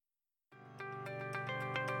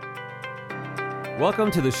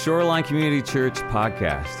Welcome to the Shoreline Community Church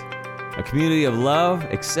podcast, a community of love,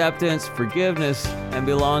 acceptance, forgiveness, and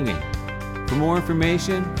belonging. For more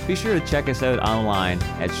information, be sure to check us out online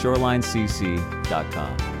at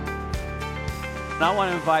shorelinecc.com. And I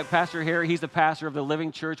want to invite Pastor Harry. He's the pastor of the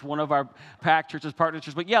Living Church, one of our PAC churches, partner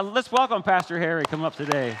churches. But yeah, let's welcome Pastor Harry. Come up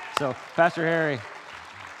today. So, Pastor Harry.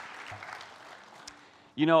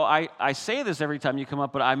 You know, I say this every time you come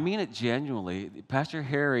up, but I mean it genuinely. Pastor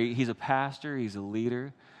Harry, he's a pastor, he's a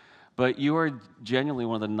leader, but you are genuinely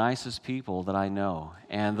one of the nicest people that I know.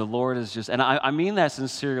 And the Lord is just, and I mean that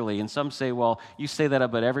sincerely. And some say, well, you say that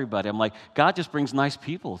about everybody. I'm like, God just brings nice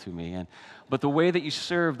people to me. But the way that you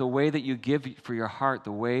serve, the way that you give for your heart,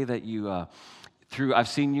 the way that you, I've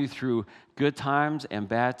seen you through good times and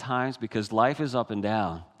bad times, because life is up and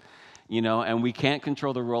down. You know, and we can't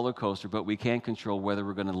control the roller coaster, but we can control whether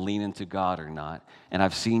we're going to lean into God or not. And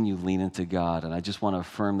I've seen you lean into God, and I just want to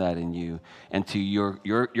affirm that in you and to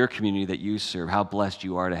your community that you serve, how blessed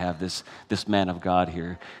you are to have this man of God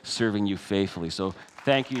here serving you faithfully. So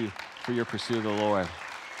thank you for your pursuit of the Lord.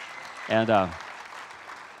 And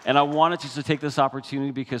I wanted just to take this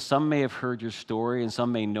opportunity because some may have heard your story and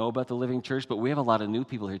some may know about the Living Church, but we have a lot of new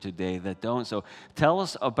people here today that don't. So tell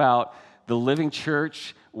us about the Living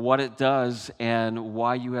Church, what it does, and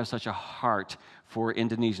why you have such a heart for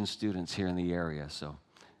Indonesian students here in the area. So,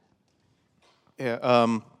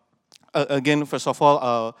 yeah. Again, first of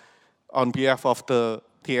all, on behalf of the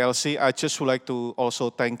TLC, I just would like to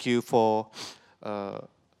also thank you for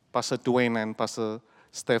Pastor Dwayne and Pastor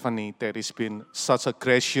Stephanie. That has been such a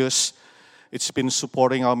gracious. It's been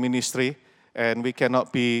supporting our ministry, and we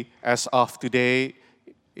cannot be as of today.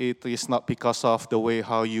 It is not because of the way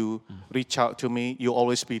how you reach out to me. You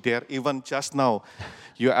always be there. Even just now,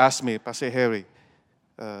 you asked me, Pastor Harry,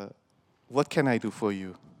 what can I do for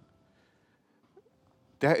you?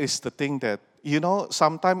 That is the thing that, you know,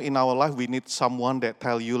 sometime in our life, we need someone that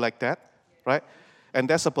tell you like that, right? And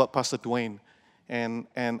that's about Pastor Dwayne. And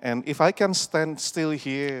if I can stand still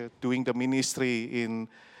here doing the ministry in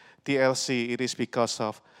TLC, it is because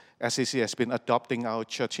of SCC has been adopting our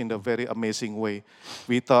church in a very amazing way.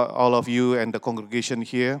 We thought all of you and the congregation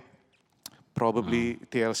here, probably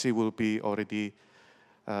TLC will be already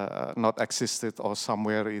not existed or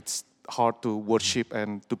somewhere. It's hard to worship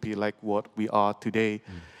and to be like what we are today.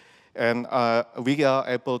 And we are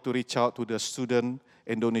able to reach out to the student,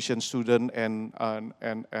 Indonesian student, and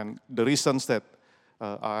the reasons that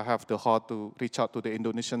I have the heart to reach out to the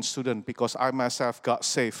Indonesian student, because I myself got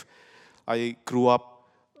saved. I grew up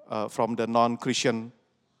from the non-Christian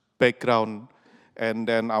background, and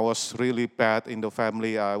then I was really bad in the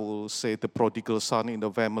family. I will say the prodigal son in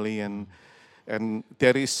the family, and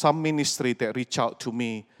there is some ministry that reached out to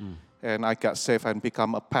me, and I got saved and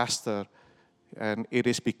become a pastor, and it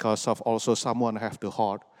is because of also someone have the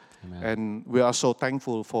heart. Amen. And we are so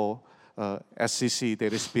thankful for SCC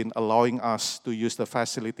that has been allowing us to use the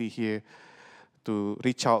facility here to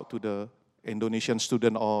reach out to the Indonesian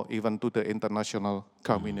student or even to the international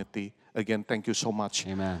community. Again, thank you so much.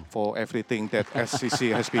 Amen. For everything that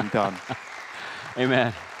SCC has been done.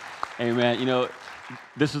 Amen. Amen. You know,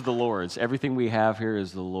 this is the Lord's. Everything we have here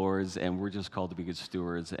is the Lord's, and we're just called to be good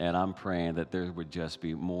stewards. And I'm praying that there would just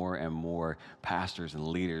be more and more pastors and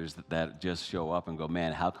leaders that just show up and go,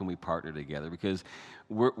 man, how can we partner together? Because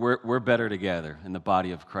we're better together in the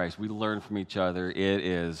body of Christ. We learn from each other. It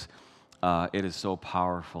is so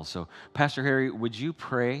powerful. So, Pastor Harry, would you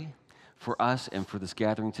pray for us and for this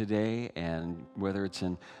gathering today, and whether it's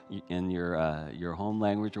in your home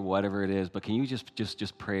language or whatever it is, but can you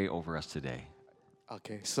just pray over us today?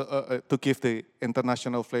 Okay, so to give the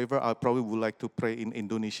international flavor, I probably would like to pray in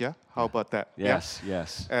Indonesia. How about that? Yes, yeah?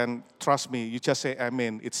 Yes. And trust me, you just say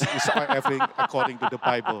amen. It's everything according to the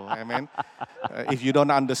Bible, amen. If you don't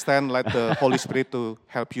understand, let the Holy Spirit to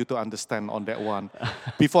help you to understand on that one.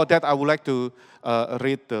 Before that, I would like to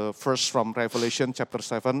read the verse from Revelation chapter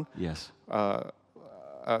 7. Yes.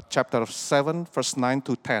 Chapter 7, verse 9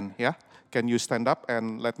 to 10, yeah? Can you stand up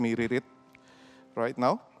and let me read it right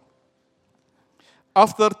now?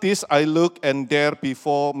 After this I looked, and there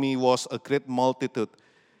before me was a great multitude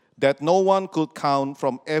that no one could count,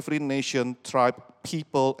 from every nation, tribe,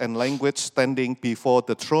 people, and language, standing before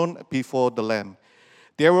the throne, before the Lamb.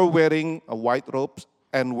 They were wearing white robes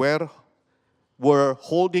and were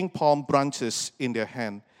holding palm branches in their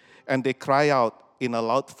hand. And they cry out in a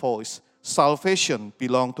loud voice, "Salvation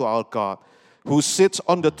belongs to our God, who sits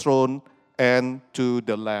on the throne and to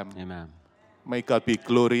the Lamb." Amen. May God be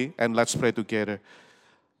glory, and let's pray together.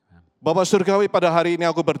 Bapa Surgawi, pada hari ini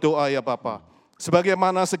aku berdoa ya Bapa.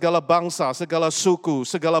 Sebagaimana segala bangsa, segala suku,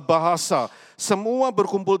 segala bahasa, semua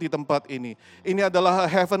berkumpul di tempat ini. Ini adalah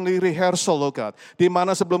heavenly rehearsal, oh God, di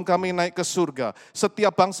mana sebelum kami naik ke surga,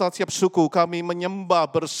 setiap bangsa, setiap suku kami menyembah,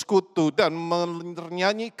 bersekutu, dan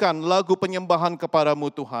menyanyikan lagu penyembahan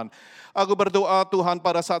kepadamu Tuhan. Aku berdoa Tuhan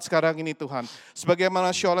pada saat sekarang ini Tuhan,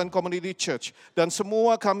 sebagaimana Shoreline Community Church dan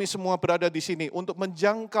kami semua berada di sini untuk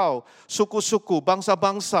menjangkau suku-suku,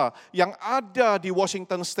 bangsa-bangsa yang ada di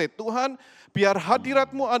Washington State. Tuhan, biar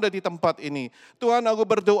hadirat-Mu ada di tempat ini. Tuhan, aku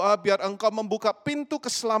berdoa biar Engkau membuka pintu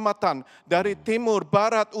keselamatan dari timur,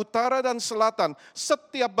 barat, utara, dan selatan.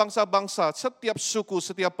 Setiap bangsa-bangsa, setiap suku,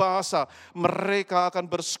 setiap bahasa, mereka akan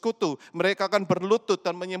bersekutu, mereka akan berlutut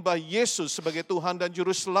dan menyembah Yesus sebagai Tuhan dan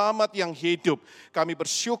Juru Selamat yang hidup. Kami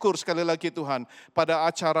bersyukur sekali lagi Tuhan pada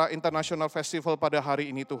acara International Festival pada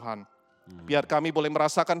hari ini Tuhan. Biar kami boleh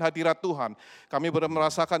merasakan hadirat Tuhan, kami boleh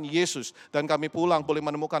merasakan Yesus, dan kami pulang boleh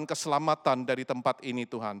menemukan keselamatan dari tempat ini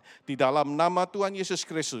Tuhan. Di dalam nama Tuhan Yesus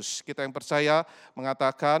Kristus, kita yang percaya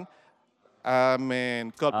mengatakan,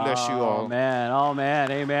 Amen. God bless you all. Amen,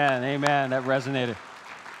 amen. That resonated.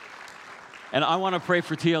 And I want to pray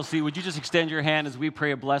for TLC. Would you just extend your hand as we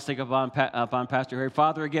pray a blessing upon Pastor Harry?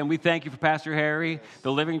 Father, again, we thank you for Pastor Harry,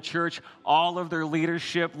 the Living Church, all of their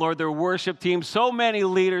leadership, Lord, their worship team, so many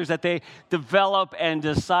leaders that they develop and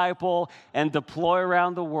disciple and deploy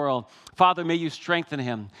around the world. Father, may you strengthen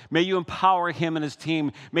him. May you empower him and his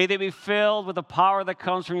team. May they be filled with the power that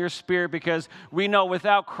comes from your Spirit, because we know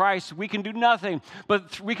without Christ we can do nothing,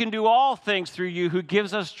 but we can do all things through you who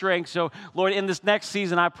gives us strength. So, Lord, in this next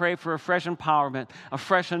season, I pray for a fresh empowerment, a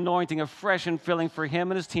fresh anointing, a fresh infilling for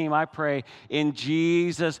him and his team. I pray in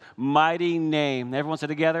Jesus' mighty name. Everyone say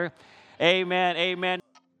together, amen, amen.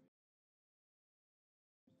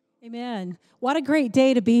 Amen. What a great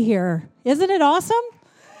day to be here. Isn't it awesome?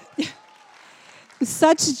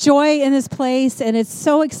 Such joy in this place, and it's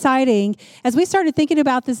so exciting. As we started thinking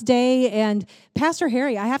about this day, and Pastor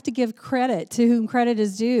Harry, I have to give credit to whom credit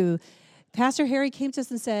is due. Pastor Harry came to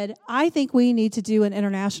us and said, I think we need to do an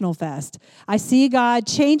international fest. I see God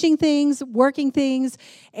changing things, working things,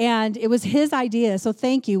 and it was his idea. So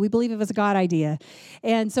thank you. We believe it was a God idea.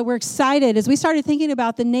 And so we're excited. As we started thinking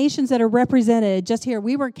about the nations that are represented just here,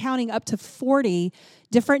 we were counting up to 40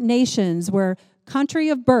 different nations where country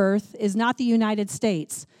of birth is not the United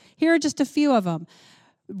States. Here are just a few of them.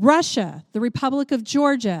 Russia, the Republic of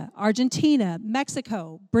Georgia, Argentina,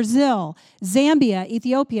 Mexico, Brazil, Zambia,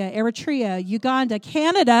 Ethiopia, Eritrea, Uganda,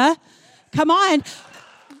 Canada. Come on.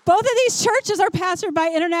 Both of these churches are pastored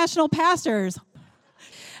by international pastors.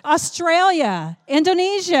 Australia,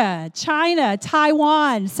 Indonesia, China,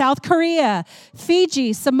 Taiwan, South Korea,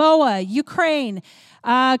 Fiji, Samoa, Ukraine,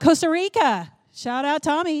 Costa Rica. Shout out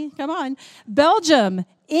Tommy, come on. Belgium,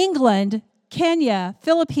 England, Kenya,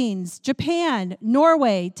 Philippines, Japan,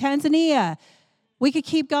 Norway, Tanzania. We could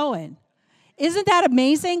keep going. Isn't that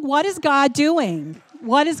amazing? What is God doing?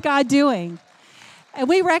 What is God doing? And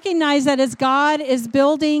we recognize that as God is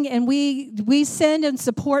building, and we send and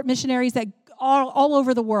support missionaries that all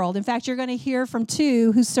over the world. In fact, you're going to hear from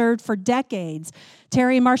two who served for decades.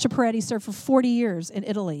 Terry and Marcia Peretti served for 40 years in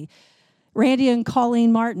Italy. Randy and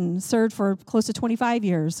Colleen Martin served for close to 25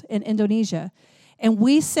 years in Indonesia. And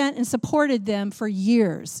we sent and supported them for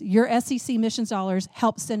years. Your SEC missions dollars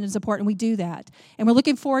help send and support, and we do that. And we're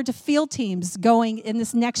looking forward to field teams going in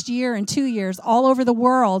this next year and 2 years all over the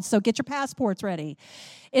world, so get your passports ready.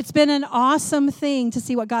 It's been an awesome thing to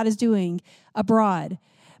see what God is doing abroad.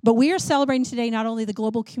 But we are celebrating today not only the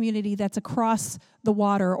global community that's across the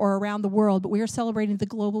water or around the world, but we are celebrating the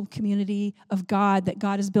global community of God that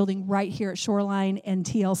God is building right here at Shoreline and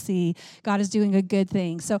TLC. God is doing a good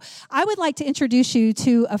thing. So I would like to introduce you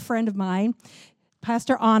to a friend of mine,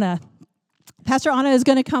 Pastor Anna. Pastor Anna is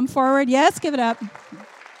going to come forward. Yes, give it up.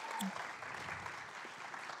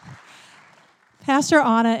 Pastor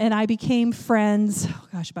Anna and I became friends,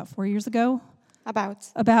 about 4 years ago.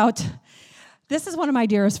 About. This is one of my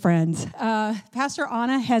dearest friends. Pastor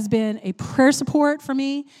Anna has been a prayer support for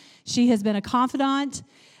me. She has been a confidant.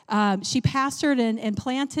 She pastored and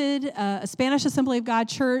planted a Spanish Assembly of God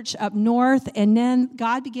church up north, and then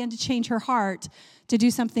God began to change her heart to do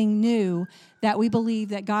something new that we believe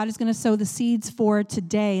that God is going to sow the seeds for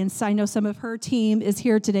today. And so I know some of her team is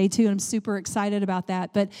here today too, and I'm super excited about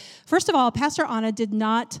that. But first of all, Pastor Anna did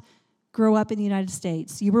not grow up in the United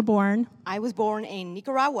States. You were born? I was born in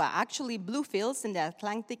Nicaragua, actually Bluefields in the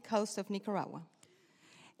Atlantic coast of Nicaragua.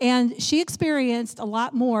 And she experienced a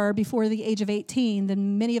lot more before the age of 18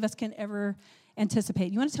 than many of us can ever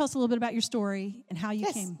anticipate. You want to tell us a little bit about your story and how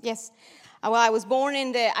you came? Yes. Well, I was born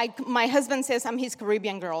in my husband says I'm his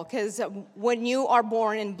Caribbean girl, because when you are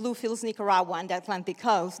born in Bluefields, Nicaragua, on the Atlantic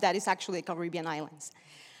coast, that is actually Caribbean islands.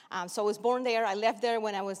 So I was born there. I left there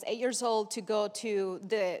when I was 8 years old to go to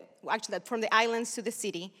from the islands to the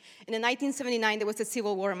city. And in 1979, there was a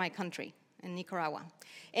civil war in my country, in Nicaragua.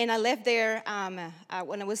 And I left there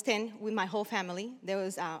when I was 10 with my whole family.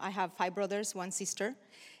 I have 5 brothers, 1 sister.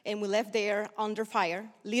 And we left there under fire,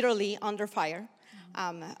 literally under fire.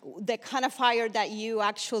 The kind of fire that you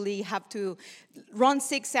actually have to run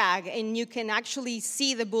zigzag and you can actually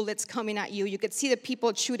see the bullets coming at you. You could see the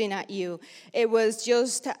people shooting at you. It was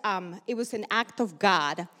just, it was an act of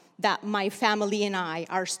God that my family and I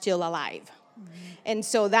are still alive. Mm-hmm. And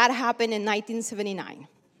so that happened in 1979.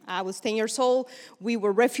 I was 10 years old. We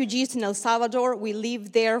were refugees in El Salvador. We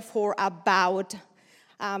lived there for about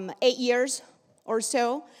 8 years or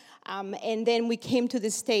so. And then we came to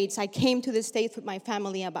the States. I came to the States with my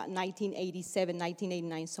family about 1987,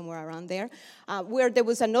 1989, somewhere around there, where there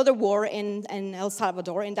was another war in El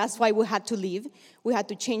Salvador, and that's why we had to leave. We had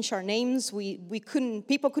to change our names.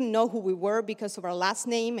 People couldn't know who we were because of our last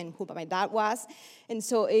name and who my dad was. And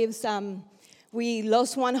so it was, we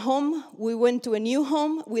lost one home. We went to a new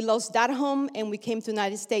home. We lost that home, and we came to the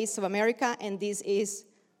United States of America, and this is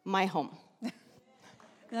my home. Isn't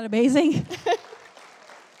that amazing?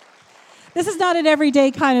 This is not an everyday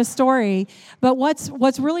kind of story, but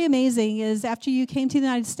what's really amazing is after you came to the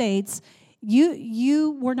United States,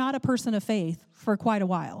 you were not a person of faith for quite a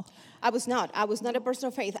while. I was not a person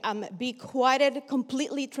of faith. Be quite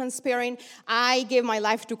completely transparent. I gave my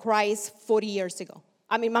life to Christ 40 years ago.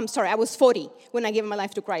 I was 40 when I gave my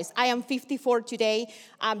life to Christ. I am 54 today.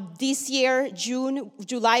 This year,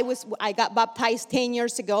 July, I got baptized 10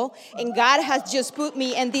 years ago. And God has just put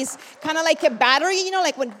me in this kind of like a battery,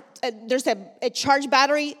 like when there's a charged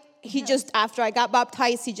battery. After I got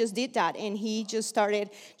baptized, he just did that. And he just started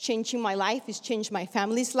changing my life. He's changed my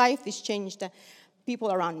family's life. He's changed the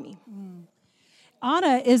people around me.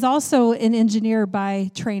 Anna is also an engineer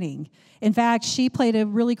by training. In fact, she played a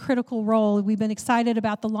really critical role. We've been excited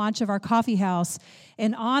about the launch of our coffee house,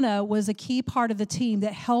 and Anna was a key part of the team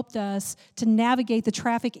that helped us to navigate the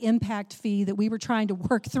traffic impact fee that we were trying to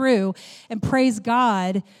work through. And praise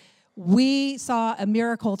God, we saw a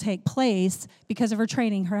miracle take place because of her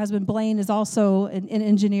training. Her husband, Blaine, is also an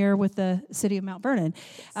engineer with the city of Mount Vernon.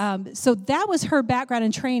 So that was her background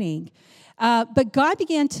in training. But God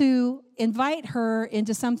began to invite her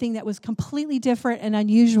into something that was completely different and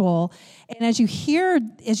unusual. And as you hear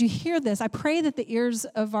this, I pray that the ears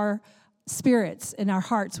of our spirits and our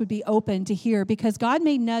hearts would be open to hear, because God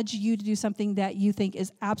may nudge you to do something that you think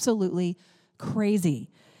is absolutely crazy.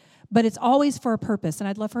 But it's always for a purpose, and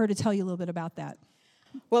I'd love for her to tell you a little bit about that.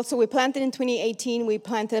 Well, so we planted in 2018. We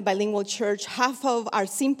planted a bilingual church. Half of our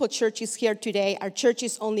simple church is here today. Our church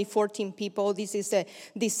is only 14 people. This is a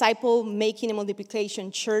disciple-making and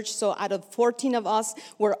multiplication church. So out of 14 of us,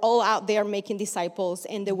 we're all out there making disciples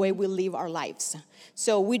in the way we live our lives.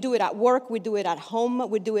 So we do it at work. We do it at home.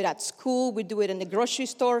 We do it at school. We do it in the grocery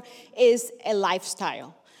store. It's a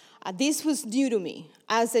lifestyle. This was new to me.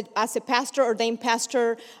 As a pastor, ordained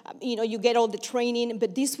pastor, you get all the training,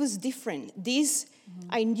 but this was different.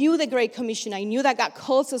 I knew the Great Commission. I knew that God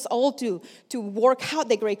calls us all to work out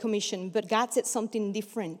the Great Commission, but God said something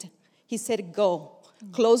different. He said, go.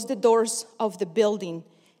 Close the doors of the building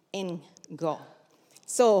and go.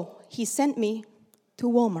 So he sent me to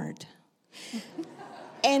Walmart.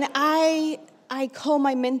 And I called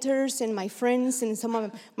my mentors and my friends and some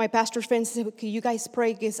of my pastor's friends and said, okay, you guys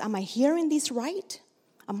pray, because am I hearing this right?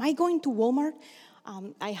 Am I going to Walmart?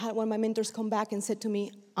 I had one of my mentors come back and said to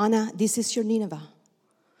me, Anna, this is your Nineveh.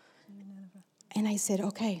 And I said,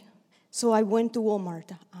 okay. So I went to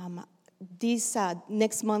Walmart. This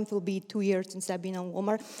next month will be 2 years since I've been on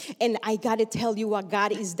Walmart. And I got to tell you what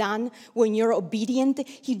God is done. When you're obedient,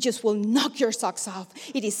 he just will knock your socks off.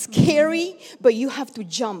 It is scary, but you have to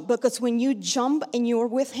jump. Because when you jump and you're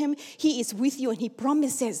with him, he is with you. And he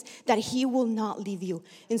promises that he will not leave you.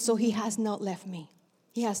 And so he has not left me.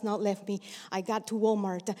 He has not left me. I got to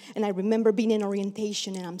Walmart, and I remember being in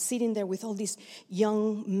orientation, and I'm sitting there with all these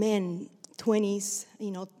young men, 20s,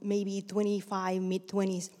 maybe 25,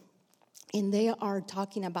 mid-20s, and they are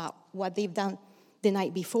talking about what they've done the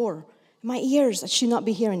night before. My ears, I should not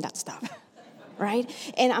be hearing that stuff, right?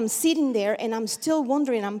 And I'm sitting there, and I'm still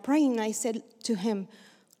wondering, I'm praying, and I said to him,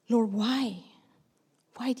 Lord, why?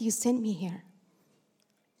 Why do you send me here?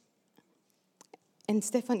 And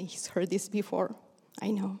Stephanie's heard this before. I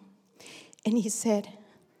know. And he said,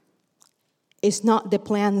 it's not the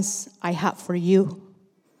plans I have for you.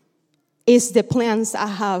 It's the plans I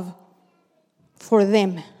have for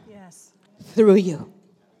them. Yes. Through you.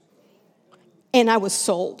 And I was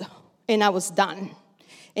sold. And I was done.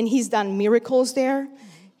 And he's done miracles there.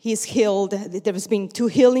 He's healed. There's been 2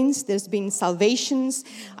 healings. There's been salvations.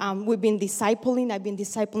 We've been discipling. I've been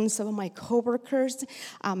discipling some of my coworkers.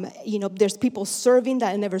 There's people serving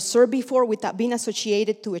that I never served before without being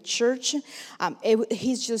associated to a church.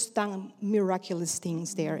 He's just done miraculous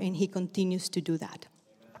things there, and he continues to do that.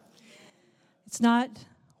 It's not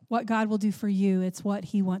what God will do for you, it's what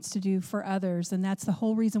he wants to do for others. And that's the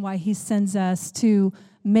whole reason why he sends us to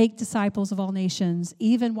make disciples of all nations,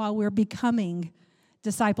 even while we're becoming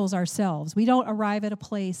disciples ourselves. We don't arrive at a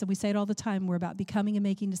place, and we say it all the time, we're about becoming and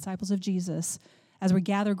making disciples of Jesus as we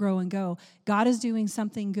gather, grow, and go. God is doing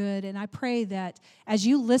something good, and I pray that as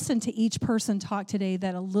you listen to each person talk today,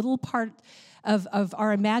 that a little part of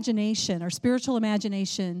our imagination, our spiritual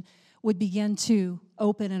imagination, would begin to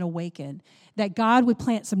open and awaken, that God would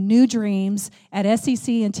plant some new dreams at SEC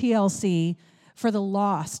and TLC for the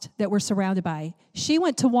lost that we're surrounded by. She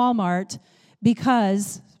went to Walmart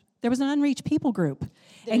because there was an unreached people group.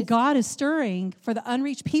 And God is stirring for the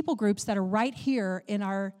unreached people groups that are right here in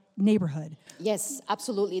our neighborhood. Yes,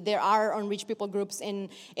 absolutely. There are unreached people groups in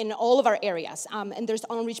all of our areas. And there's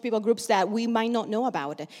unreached people groups that we might not know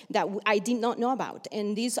about, that I did not know about.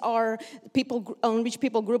 And these are unreached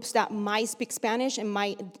people groups that might speak Spanish and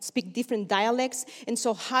might speak different dialects. And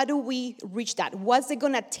so how do we reach that? What's it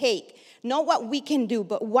going to take? Not what we can do,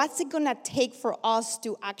 but what's it going to take for us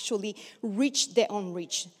to actually reach the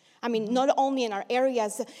unreached? I mean, not only in our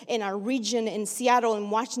areas, in our region, in Seattle,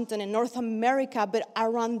 in Washington, in North America, but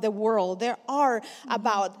around the world. There are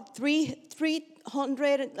about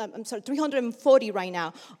 340 right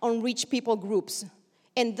now unreached people groups.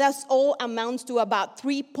 And that's all amounts to about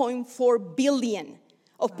 3.4 billion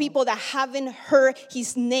of people that haven't heard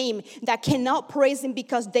his name, that cannot praise him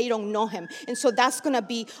because they don't know him. And so that's going to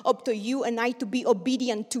be up to you and I to be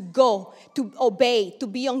obedient, to go, to obey, to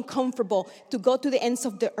be uncomfortable, to go to the ends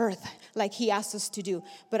of the earth like he asks us to do.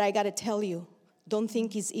 But I got to tell you, don't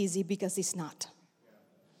think it's easy, because it's not.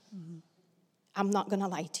 Mm-hmm. I'm not going to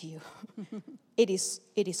lie to you. It is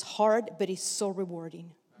hard, but it's so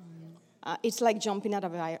rewarding. It's like jumping out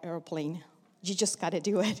of an airplane. You just got to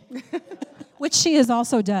do it. Which she has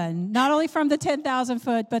also done, not only from the 10,000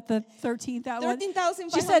 foot, but the 13,000.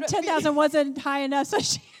 13,500. She said 10,000 wasn't high enough, so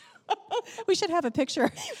we should have a picture.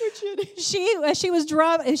 As she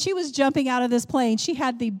was jumping out of this plane, she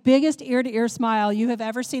had the biggest ear-to-ear smile you have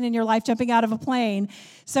ever seen in your life jumping out of a plane.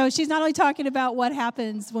 So she's not only talking about what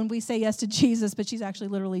happens when we say yes to Jesus, but she's actually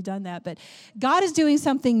literally done that. But God is doing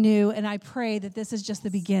something new, and I pray that this is just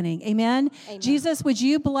the beginning. Amen? Amen. Jesus, would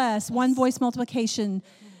you bless One Voice Multiplication?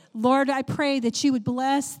 Lord, I pray that you would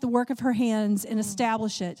bless the work of her hands and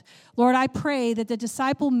establish it. Lord, I pray that the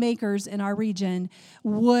disciple makers in our region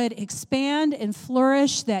would expand and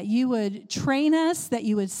flourish, that you would train us, that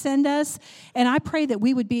you would send us, and I pray that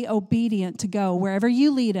we would be obedient to go wherever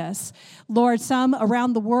you lead us. Lord, some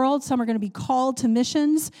around the world, some are going to be called to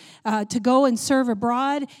missions, to go and serve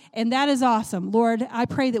abroad, and that is awesome. Lord, I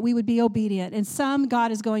pray that we would be obedient, and some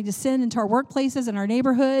God is going to send into our workplaces and our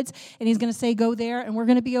neighborhoods, and he's going to say, go there, and we're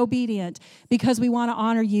going to be obedient because we want to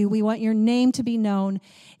honor you. We want your name to be known.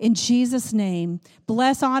 In Jesus' name,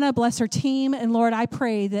 bless Anna, bless her team, and Lord, I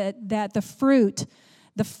pray that the fruit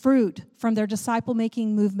from their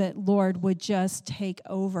disciple-making movement, Lord, would just take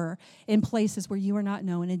over in places where you are not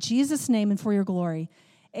known. In Jesus' name and for your glory,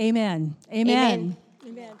 amen. Amen.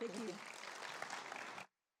 Amen. Thank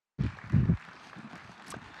you.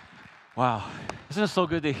 Wow. Isn't it so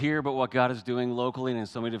good to hear about what God is doing locally and in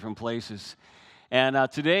so many different places? And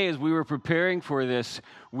today, as we were preparing for this,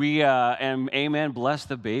 amen, bless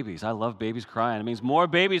the babies. I love babies crying. It means more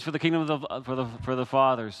babies for the kingdom of for the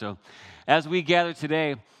Father. So as we gather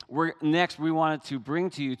today, we wanted to bring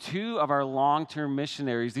to you 2 of our long-term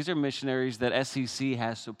missionaries. These are missionaries that SEC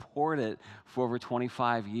has supported for over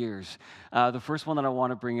 25 years. The first one that I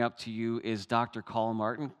want to bring up to you is Dr.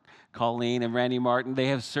 Colleen and Randy Martin. They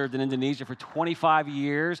have served in Indonesia for 25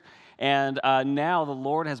 years. And now the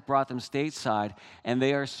Lord has brought them stateside, and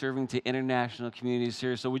they are serving to international communities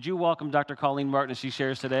here. So would you welcome Dr. Colleen Martin as she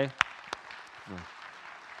shares today? Here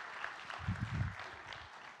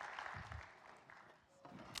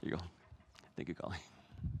you go. Thank you, Colleen.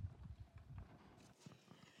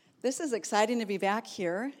 This is exciting to be back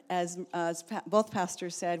here. As both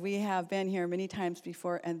pastors said, we have been here many times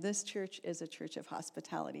before, and this church is a church of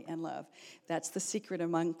hospitality and love. That's the secret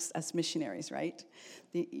amongst us missionaries, right?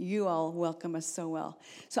 You all welcome us so well.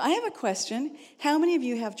 So I have a question. How many of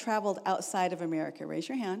you have traveled outside of America? Raise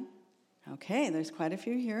your hand. Okay, there's quite a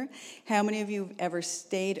few here. How many of you have ever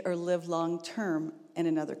stayed or lived long-term in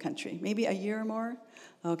another country? Maybe a year or more?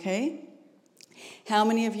 Okay. How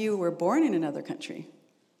many of you were born in another country?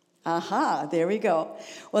 Aha, there we go.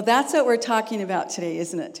 Well, that's what we're talking about today,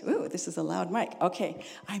 isn't it? Ooh, this is a loud mic. Okay,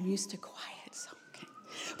 I'm used to quiet, so okay.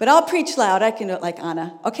 But I'll preach loud. I can do it like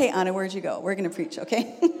Anna. Okay, Anna, where'd you go? We're going to preach,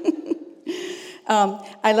 okay?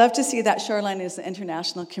 I love to see that Shoreline is an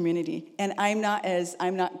international community. And I'm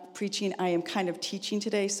not preaching, I am kind of teaching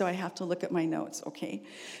today, so I have to look at my notes, okay?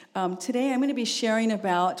 Today I'm going to be sharing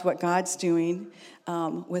about what God's doing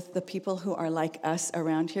with the people who are like us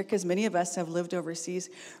around here, because many of us have lived overseas.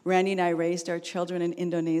 Randy and I raised our children in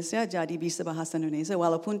Indonesia, jadi bisa bahasa Indonesia,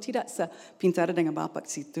 walaupun tidak sepintar dengan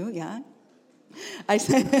bapak situ, ya. I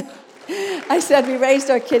said we raised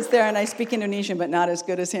our kids there, and I speak Indonesian, but not as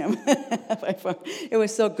good as him. It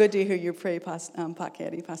was so good to hear you pray, Pak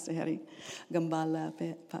Heri, Pastor Heri. Gembala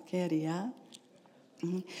Pak Heri, ya.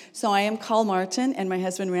 So I am Carl Martin, and my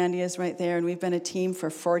husband Randy is right there, and we've been a team for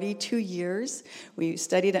 42 years. We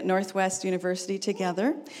studied at Northwest University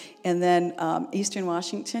together, and then Eastern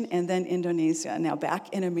Washington, and then Indonesia. Now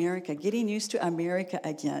back in America, getting used to America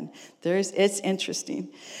again. It's interesting,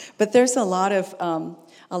 but there's a lot of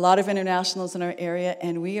internationals in our area,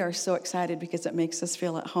 and we are so excited because it makes us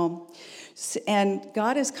feel at home. And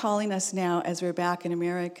God is calling us now as we're back in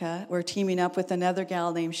America. We're teaming up with another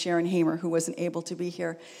gal named Sharon Hamer, who wasn't able to be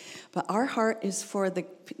here. But our heart is for the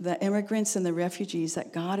immigrants and the refugees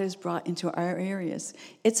that God has brought into our areas.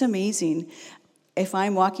 It's amazing. If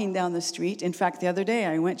I'm walking down the street, in fact, the other day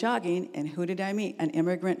I went jogging, and who did I meet? An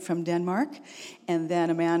immigrant from Denmark, and then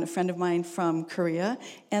a friend of mine from Korea,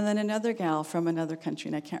 and then another gal from another country,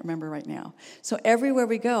 and I can't remember right now. So everywhere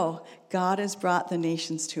we go, God has brought the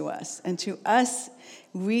nations to us. And to us,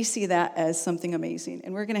 we see that as something amazing.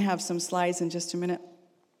 And we're going to have some slides in just a minute.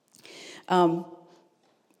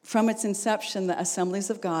 From its inception, the Assemblies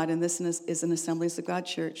of God, and this is an Assemblies of God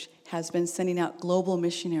church, has been sending out global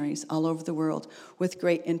missionaries all over the world with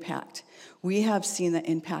great impact. We have seen the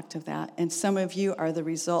impact of that, and some of you are the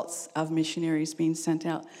results of missionaries being sent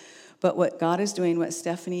out. But what God is doing, what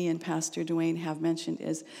Stephanie and Pastor Dwayne have mentioned,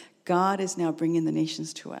 is God is now bringing the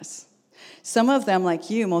nations to us. Some of them,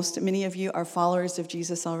 like you, many of you are followers of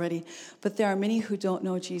Jesus already, but there are many who don't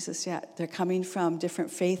know Jesus yet. They're coming from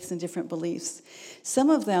different faiths and different beliefs.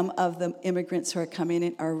 Some of them, of the immigrants who are coming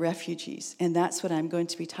in, are refugees, and that's what I'm going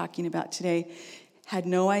to be talking about today. Had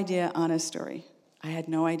no idea Anna's story. I had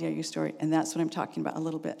no idea your story, and that's what I'm talking about a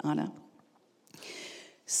little bit, Anna.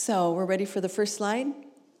 So we're ready for the first slide?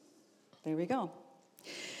 There we go.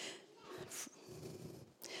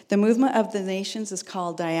 The movement of the nations is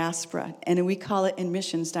called diaspora, and we call it in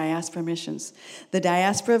missions, diaspora missions. The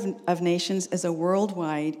diaspora of nations is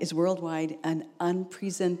worldwide and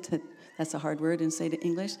unprecedented. That's a hard word and say it in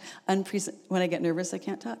English. When I get nervous, I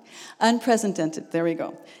can't talk. Unprecedented, there we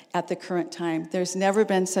go, at the current time. There's never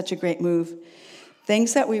been such a great move.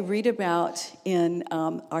 Things that we read about in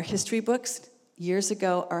our history books years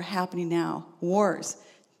ago are happening now. Wars,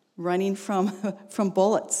 running from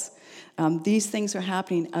bullets. These things are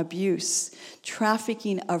happening. Abuse,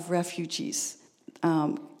 trafficking of refugees,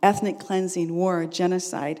 ethnic cleansing, war,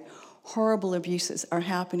 genocide, horrible abuses are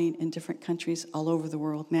happening in different countries all over the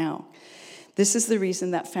world now. This is the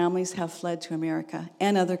reason that families have fled to America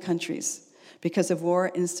and other countries, because of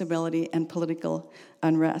war, instability, and political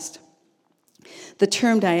unrest. The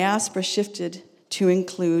term diaspora shifted to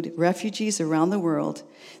include refugees around the world.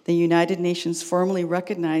 The United Nations formally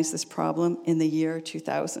recognized this problem in the year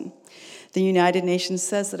 2000. The United Nations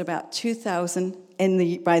says that about 2,000,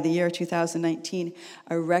 by the year 2019,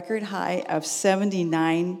 a record high of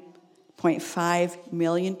 79.5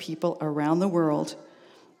 million people around the world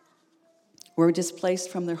were displaced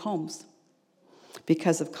from their homes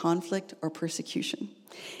because of conflict or persecution.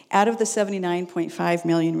 Out of the 79.5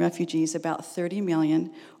 million refugees, about 30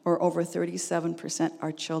 million, or over 37%,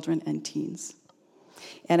 are children and teens.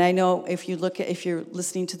 And I know if you're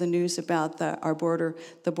listening to the news about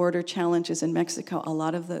the border challenges in Mexico, a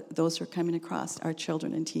lot of those who are coming across are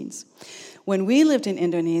children and teens. When we lived in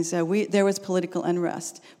Indonesia, there was political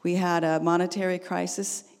unrest. We had a monetary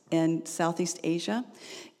crisis in Southeast Asia.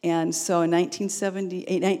 And so in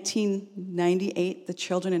 1998, the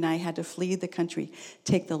children and I had to flee the country,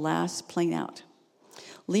 take the last plane out.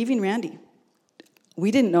 Leaving Randy, we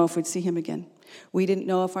didn't know if we'd see him again. We didn't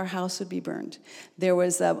know if our house would be burned. There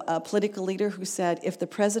was a political leader who said, if the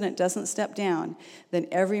president doesn't step down, then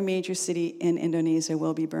every major city in Indonesia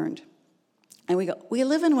will be burned. And we go, we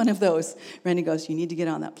live in one of those. Randy goes, you need to get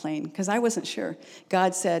on that plane. Because I wasn't sure.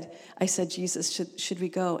 I said, Jesus, should we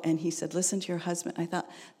go? And he said, listen to your husband. I thought,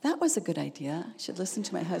 that was a good idea. I should listen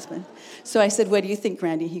to my husband. So I said, what do you think,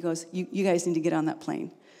 Randy? He goes, you guys need to get on that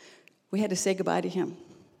plane. We had to say goodbye to him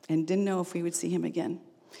and didn't know if we would see him again.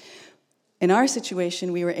 In our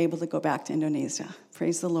situation, we were able to go back to Indonesia.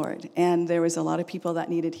 Praise the Lord. And there was a lot of people that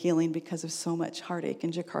needed healing because of so much heartache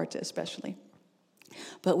in Jakarta especially.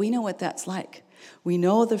 But we know what that's like. We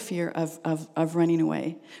know the fear of running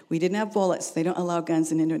away. We didn't have bullets. They don't allow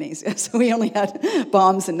guns in Indonesia, so we only had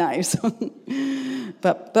bombs and knives.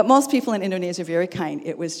 But most people in Indonesia are very kind.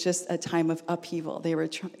 It was just a time of upheaval. They were,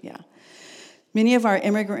 Many of our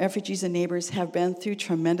immigrant refugees and neighbors have been through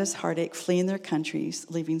tremendous heartache, fleeing their countries,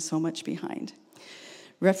 leaving so much behind.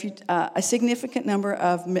 A significant number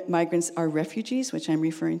of migrants are refugees, which I'm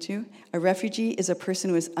referring to. A refugee is a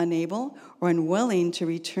person who is unable or unwilling to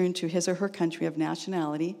return to his or her country of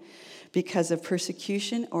nationality because of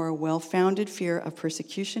persecution or a well-founded fear of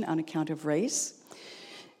persecution on account of race,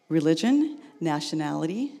 religion,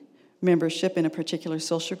 nationality, membership in a particular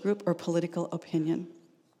social group, or political opinion.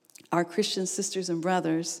 Our Christian sisters and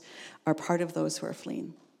brothers are part of those who are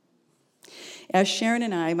fleeing. As Sharon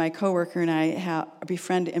and I, my coworker and I,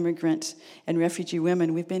 befriend immigrant and refugee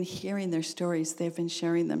women, we've been hearing their stories. They've been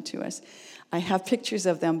sharing them to us. I have pictures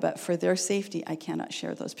of them, but for their safety, I cannot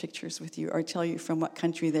share those pictures with you or tell you from what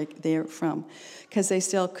country they're from, because they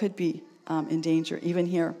still could be in danger, even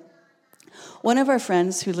here. One of our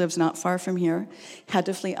friends who lives not far from here had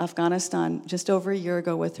to flee Afghanistan just over a year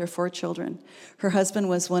ago with her 4 children. Her husband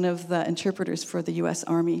was one of the interpreters for the U.S.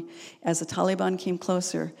 Army. As the Taliban came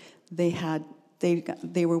closer, they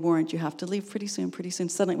were warned, you have to leave pretty soon.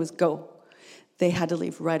 Suddenly it was go. They had to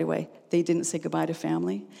leave right away. They didn't say goodbye to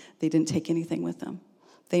family. They didn't take anything with them.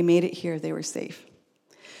 They made it here. They were safe.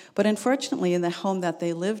 But unfortunately, in the home that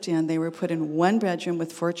they lived in, they were put in 1 bedroom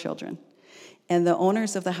with 4 children. And the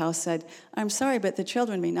owners of the house said, I'm sorry, but the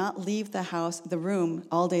children may not leave the room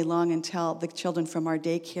all day long until the children from our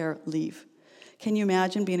daycare leave. Can you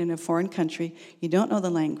imagine being in a foreign country, you don't know the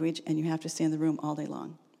language, and you have to stay in the room all day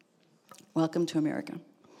long? Welcome to America.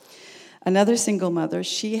 Another single mother,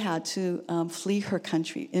 she had to flee her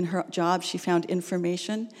country. In her job, she found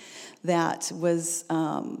information that was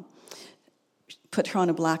put her on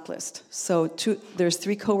a blacklist. So there's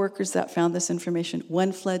 3 coworkers that found this information.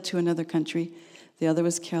 1 fled to another country. The other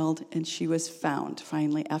was killed, and she was found,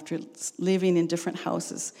 finally, after living in different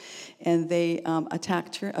houses. And they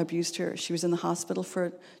attacked her, abused her. She was in the hospital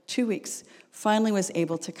for 2 weeks, finally was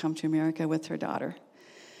able to come to America with her daughter.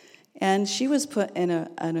 And she was put in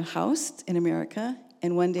a house in America,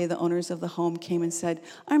 and one day the owners of the home came and said,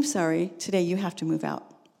 I'm sorry, today you have to move out.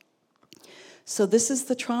 So this is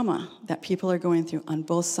the trauma that people are going through on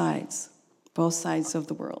both sides of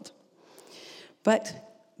the world. But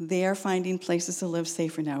they are finding places to live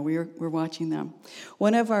safer now. We're watching them.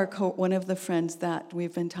 One of the friends that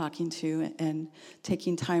we've been talking to and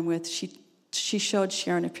taking time with, she showed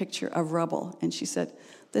Sharon a picture of rubble, and she said,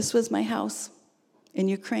 this was my house in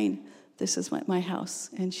Ukraine. This is my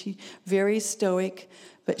house. And she, very stoic,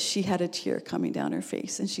 but she had a tear coming down her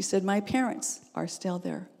face. And she said, my parents are still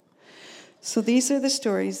there. So these are the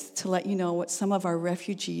stories to let you know what some of our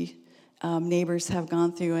refugee neighbors have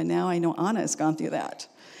gone through, and now I know Anna has gone through that.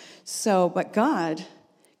 So, but God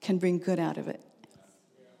can bring good out of it.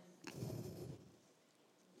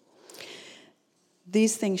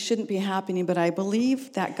 These things shouldn't be happening, but I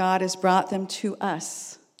believe that God has brought them to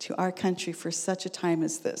us, to our country, for such a time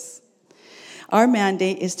as this. Our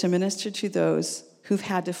mandate is to minister to those who've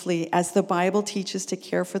had to flee, as the Bible teaches to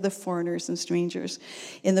care for the foreigners and strangers.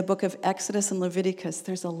 In the book of Exodus and Leviticus,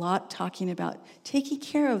 there's a lot talking about taking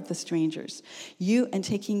care of the strangers, and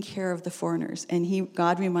taking care of the foreigners. And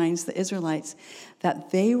God reminds the Israelites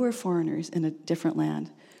that they were foreigners in a different land.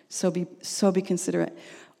 So be considerate.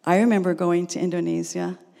 I remember going to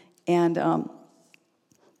Indonesia and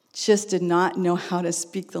just did not know how to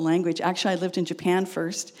speak the language. Actually, I lived in Japan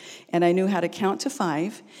first, and I knew how to count to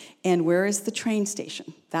 5, and where is the train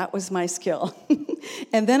station? That was my skill.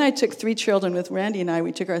 And then I took 3 children with Randy and I.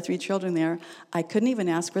 We took our 3 children there. I couldn't even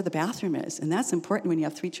ask where the bathroom is, and that's important when you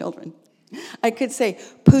have 3 children. I could say,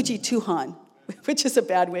 Puji Tuhan, which is a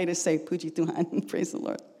bad way to say Puji Tuhan. Praise the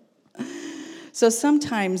Lord. So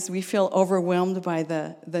sometimes we feel overwhelmed by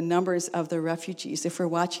the numbers of the refugees if we're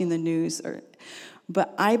watching the news.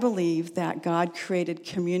 But I believe that God created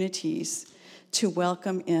communities to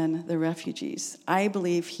welcome in the refugees. I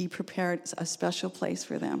believe he prepared a special place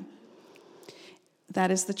for them. That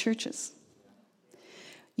is the churches.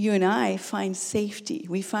 You and I find safety.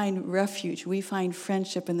 We find refuge. We find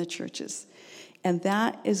friendship in the churches. And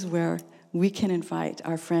that is where we can invite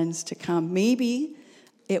our friends to come. Maybe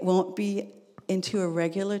it won't be into a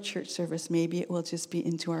regular church service. Maybe it will just be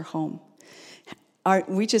into our home.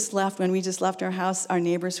 When we just left our house, our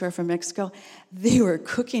neighbors who are from Mexico, they were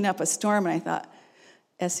cooking up a storm, and I thought,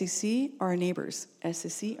 SEC, our neighbors.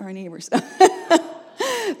 SEC, our neighbors.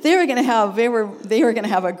 They were gonna have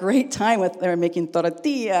a great time they were making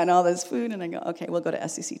tortilla and all this food, and I go, okay, we'll go to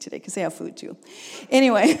SEC today because they have food too.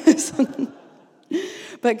 Anyway,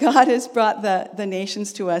 but God has brought the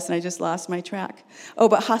nations to us, and I just lost my track. Oh,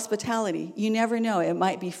 but hospitality, you never know. It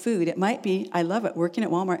might be food. It might be, I love it, working at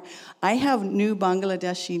Walmart. I have new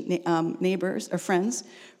Bangladeshi neighbors or friends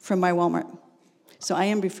from my Walmart. So I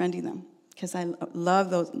am befriending them because I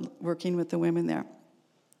love working with the women there.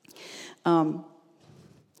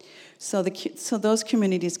 So those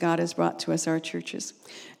communities God has brought to us, our churches.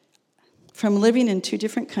 From living in 2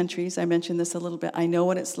 different countries, I mentioned this a little bit, I know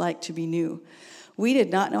what it's like to be new. We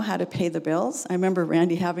did not know how to pay the bills. I remember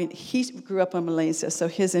Randy he grew up in Malaysia, so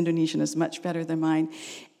his Indonesian is much better than mine.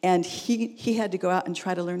 And he had to go out and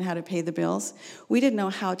try to learn how to pay the bills. We didn't know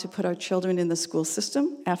how to put our children in the school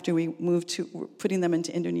system after we moved to putting them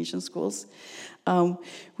into Indonesian schools.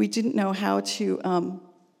 We didn't know how to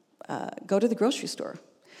go to the grocery store.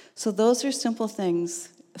 So those are simple things.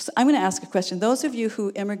 So I'm going to ask a question. Those of you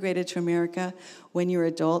who immigrated to America when you were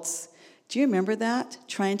adults, do you remember that?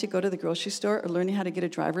 Trying to go to the grocery store or learning how to get a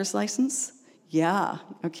driver's license? Yeah,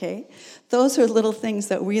 okay. Those are little things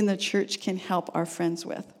that we in the church can help our friends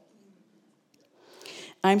with.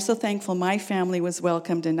 I'm so thankful my family was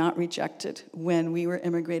welcomed and not rejected when we were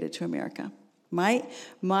immigrated to America. My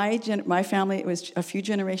family, it was a few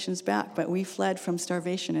generations back, but we fled from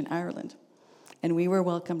starvation in Ireland. And we were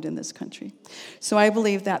welcomed in this country. So I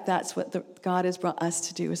believe that that's what God has brought us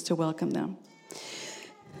to do, is to welcome them.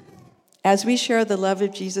 As we share the love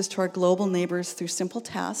of Jesus to our global neighbors through simple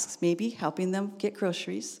tasks, maybe helping them get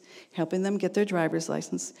groceries, helping them get their driver's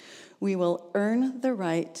license, we will earn the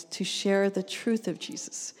right to share the truth of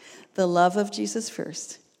Jesus, the love of Jesus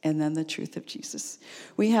first, and then the truth of Jesus.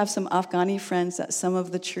 We have some Afghani friends that some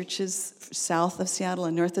of the churches south of Seattle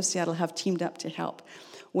and north of Seattle have teamed up to help.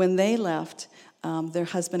 When they left, their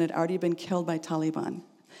husband had already been killed by Taliban.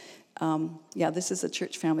 This is a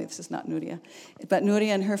church family. This is not Nuria. But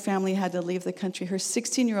Nuria and her family had to leave the country. Her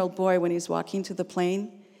 16-year-old boy, when he was walking to the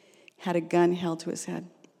plane, had a gun held to his head.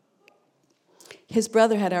 His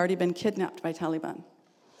brother had already been kidnapped by Taliban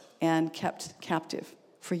and kept captive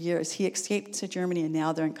for years. He escaped to Germany, and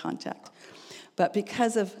now they're in contact. But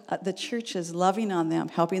because of the churches loving on them,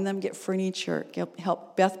 helping them get furniture,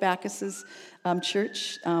 help Beth Backus's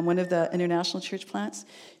church, one of the international church plants,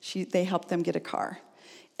 they helped them get a car.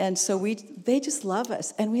 And so they just love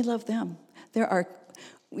us, and we love them. There are,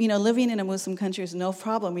 living in a Muslim country is no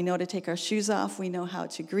problem. We know to take our shoes off. We know how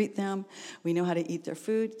to greet them. We know how to eat their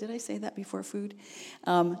food. Did I say that before, food?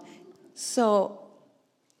 So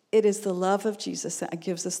it is the love of Jesus that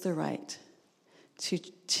gives us the right to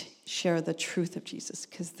share the truth of Jesus,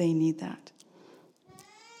 because they need that.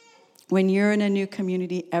 When you're in a new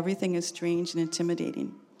community, everything is strange and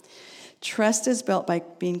intimidating. Trust is built by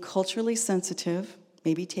being culturally sensitive,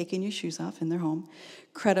 maybe taking your shoes off in their home,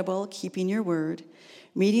 credible, keeping your word,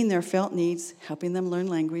 meeting their felt needs, helping them learn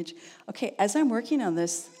language. Okay, as I'm working on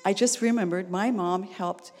this, I just remembered my mom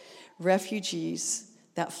helped refugees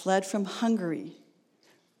that fled from Hungary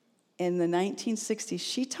in the 1960s.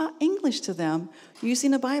 She taught English to them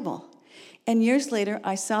using a Bible. And years later,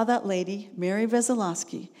 I saw that lady, Mary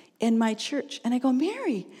Veselowski, in my church. And I go,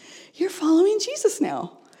 Mary, you're following Jesus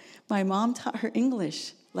now. My mom taught her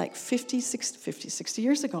English like 50, 60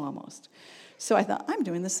 years ago almost. So I thought, I'm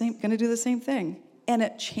going to do the same thing. And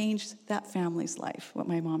it changed that family's life, what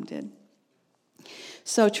my mom did.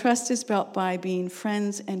 So trust is built by being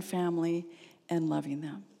friends and family and loving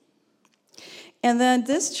them. And then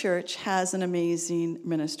this church has an amazing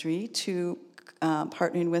ministry to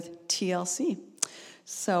partnering with TLC.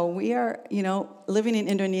 So we are, living in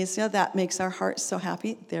Indonesia. That makes our hearts so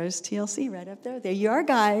happy. There's TLC right up there. There you are,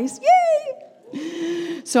 guys.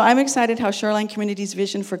 Yay! So I'm excited how Shoreline Community's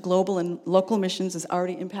vision for global and local missions is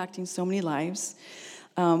already impacting so many lives,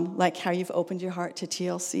 like how you've opened your heart to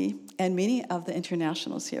TLC and many of the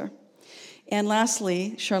internationals here. And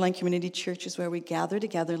lastly, Shoreline Community Church is where we gather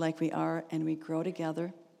together like we are, and we grow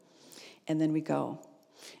together, and then we go.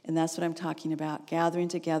 And that's what I'm talking about, gathering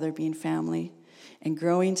together, being family, and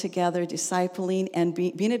growing together, discipling, and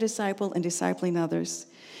being a disciple and discipling others.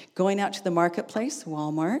 Going out to the marketplace,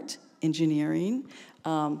 Walmart, engineering,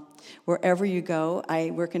 wherever you go.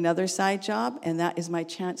 I work another side job, and that is my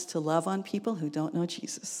chance to love on people who don't know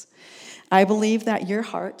Jesus. I believe that your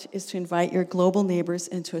heart is to invite your global neighbors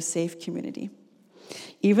into a safe community.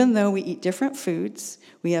 Even though we eat different foods,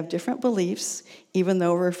 we have different beliefs, even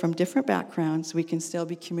though we're from different backgrounds, we can still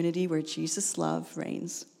be community where Jesus' love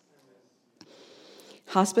reigns.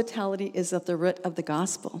 Hospitality is at the root of the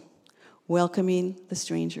gospel. welcoming the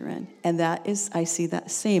stranger in. And that is, I see that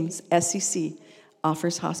same. SCC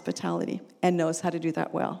offers hospitality and knows how to do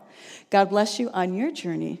that well. God bless you on your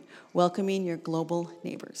journey, welcoming your global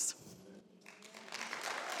neighbors.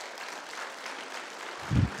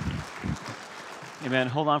 Amen.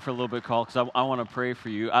 Hold on for a little bit, Carl, because I want to pray for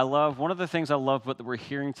you. One of the things I love what we're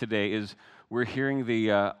hearing today is we're hearing the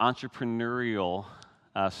entrepreneurial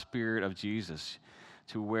spirit of Jesus,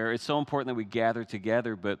 to where it's so important that we gather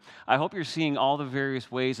together. But I hope you're seeing all the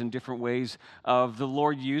various ways and different ways of the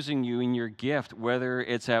Lord using you in your gift, whether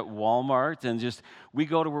it's at Walmart and just we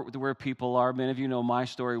go to where people are. Many of you know my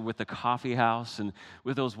story with the coffee house and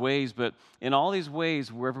with those ways. But in all these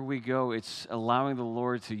ways, wherever we go, it's allowing the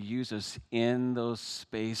Lord to use us in those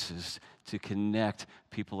spaces to connect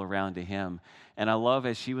people around to Him. And I love,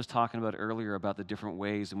 as she was talking about earlier, about the different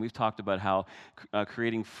ways, and we've talked about how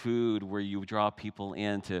creating food where you draw people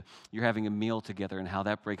into, you're having a meal together, and how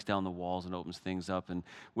that breaks down the walls and opens things up. And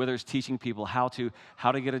whether it's teaching people how to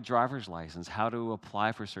get a driver's license, how to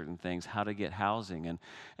apply for certain things, how to get housing.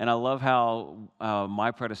 And I love how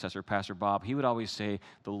my predecessor, Pastor Bob, he would always say,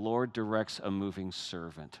 the Lord directs a moving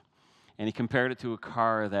servant. And he compared it to a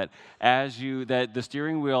car that the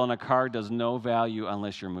steering wheel in a car does no value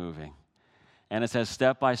unless you're moving. And it says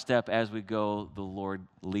step by step as we go, the Lord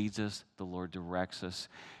leads us, the Lord directs us.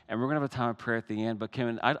 And we're going to have a time of prayer at the end. But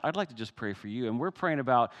Kim, I'd like to just pray for you. And we're praying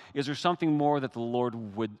about, is there something more that the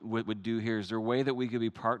Lord would do here? Is there a way that we could be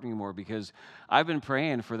partnering more? Because I've been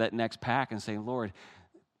praying for that next pack and saying, Lord,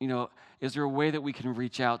 is there a way that we can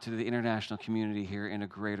reach out to the international community here in a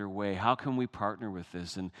greater way? How can we partner with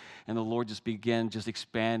this? And the Lord just began just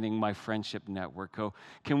expanding my friendship network.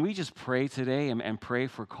 Can we just pray today and pray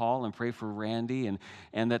for Carl and pray for Randy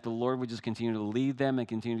and that the Lord would just continue to lead them and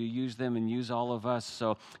continue to use them and use all of us?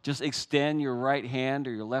 So just extend your right hand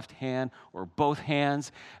or your left hand or both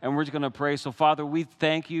hands, and we're just going to pray. So Father, we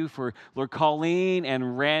thank you for Lord Colleen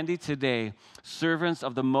and Randy today, servants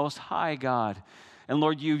of the Most High God. And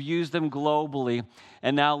Lord, you've used them globally.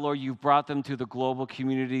 And now, Lord, you've brought them to the global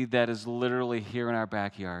community that is literally here in our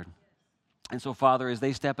backyard. And so, Father, as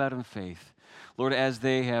they step out in faith, Lord, as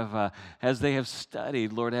they have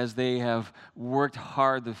studied, Lord, as they have worked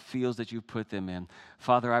hard the fields that you've put them in,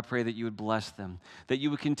 Father, I pray that you would bless them, that you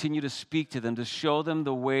would continue to speak to them, to show them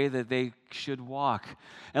the way that they should walk.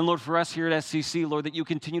 And Lord, for us here at SCC, Lord, that you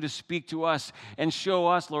continue to speak to us and show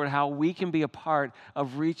us, Lord, how we can be a part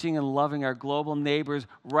of reaching and loving our global neighbors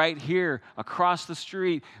right here across the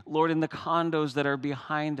street, Lord, in the condos that are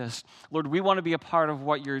behind us. Lord, we want to be a part of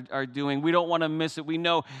what you are doing. We don't want to miss it. We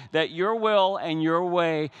know that your will and your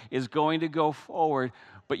way is going to go forward,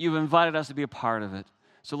 but you've invited us to be a part of it.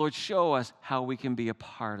 So, Lord, show us how we can be a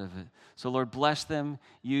part of it. So, Lord, bless them,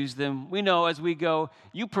 use them. We know as we go,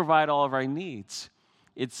 you provide all of our needs.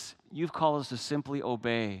 You've called us to simply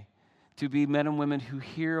obey, to be men and women who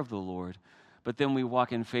hear of the Lord, but then we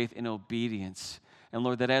walk in faith and obedience. And,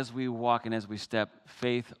 Lord, that as we walk and as we step,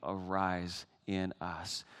 faith arise in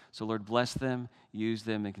us. So, Lord, bless them, use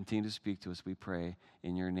them, and continue to speak to us, we pray,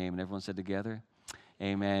 in your name. And everyone said together,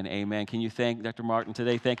 amen, amen. Can you thank Dr. Martin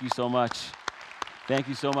today? Thank you so much. Thank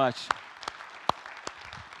you so much.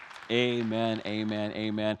 Amen, amen,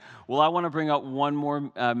 amen. Well, I want to bring up one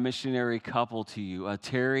more missionary couple to you.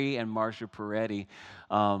 Terry and Marcia Peretti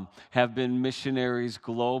have been missionaries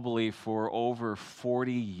globally for over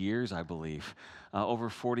 40 years, I believe. Over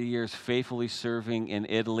 40 years faithfully serving in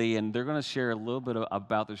Italy, and they're going to share a little bit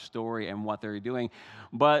about their story and what they're doing.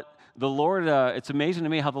 But the Lord, it's amazing to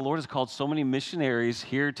me how the Lord has called so many missionaries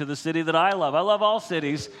here to the city that I love. I love all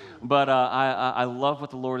cities, but I love what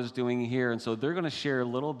the Lord is doing here. And so they're going to share a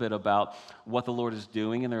little bit about what the Lord is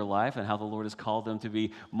doing in their life and how the Lord has called them to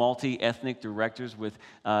be multi-ethnic directors with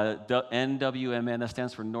NWMN, that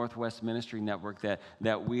stands for Northwest Ministry Network,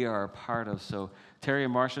 that we are a part of. So Terry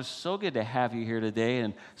and Marcia, so good to have you here today,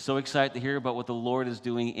 and so excited to hear about what the Lord is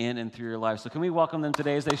doing in and through your life. So can we welcome them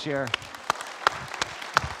today as they share?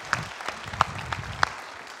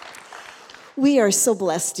 We are so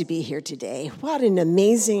blessed to be here today. What an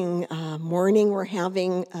amazing morning we're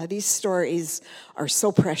having. These stories are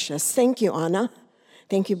so precious. Thank you, Anna.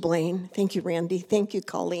 Thank you, Blaine. Thank you, Randy. Thank you,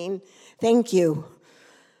 Colleen. Thank you,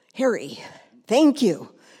 Harry. Thank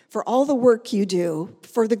you for all the work you do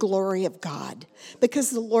for the glory of God, because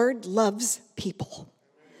the Lord loves people.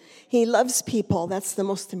 He loves people. That's the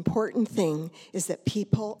most important thing, is that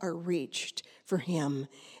people are reached for him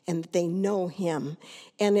and they know him.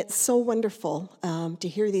 And it's so wonderful to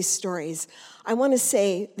hear these stories. I want to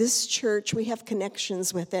say this church, we have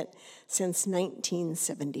connections with it since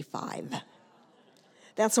 1975.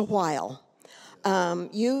 That's a while.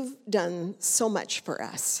 You've done so much for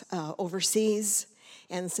us overseas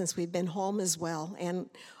and since we've been home as well. And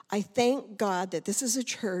I thank God that this is a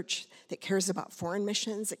church that cares about foreign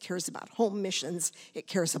missions, it cares about home missions, it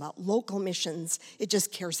cares about local missions, it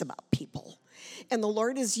just cares about people. And the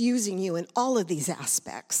Lord is using you in all of these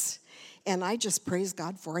aspects. And I just praise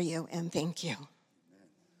God for you and thank you.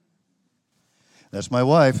 That's my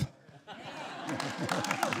wife.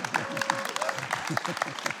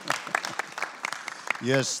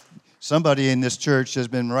 Yes, somebody in this church has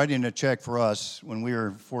been writing a check for us when we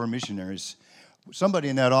were foreign missionaries. Somebody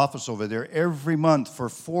in that office over there every month for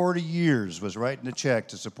 40 years was writing a check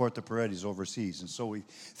to support the Perettis overseas. And so we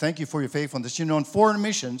thank you for your faithfulness. You know, in foreign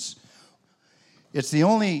missions, it's the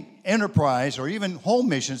only enterprise, or even home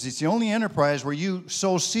missions, it's the only enterprise where you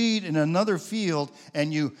sow seed in another field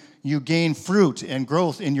and you gain fruit and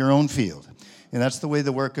growth in your own field. And that's the way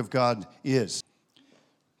the work of God is.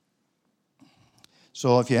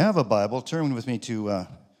 So if you have a Bible, turn with me to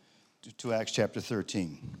Acts chapter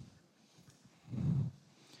 13.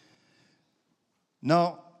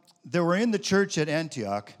 Now, there were in the church at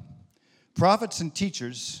Antioch prophets and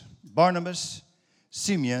teachers, Barnabas,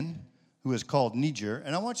 Simeon, who is called Niger.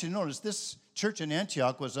 And I want you to notice this church in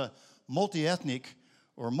Antioch was a multi-ethnic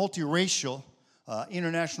or multiracial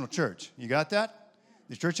international church. You got that?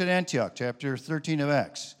 The church at Antioch, chapter 13 of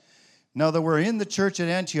Acts. Now, there were in the church at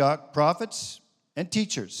Antioch prophets and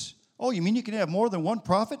teachers. Oh, you mean you can have more than one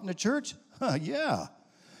prophet in a church? Yeah.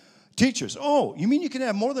 Teachers. Oh, you mean you can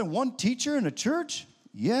have more than one teacher in a church?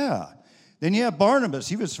 Yeah. Then you have Barnabas.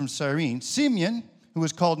 He was from Cyrene. Simeon, who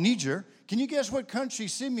was called Niger. Can you guess what country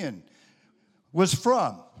Simeon was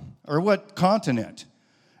from? Or what continent?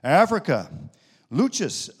 Africa.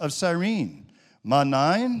 Lucius of Cyrene.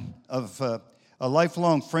 Manaen, a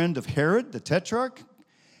lifelong friend of Herod, the Tetrarch.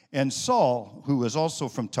 And Saul, who was also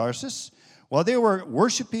from Tarsus. While they were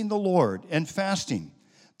worshiping the Lord and fasting,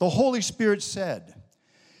 the Holy Spirit said,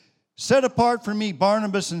 "Set apart for me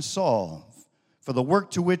Barnabas and Saul for the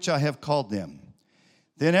work to which I have called them."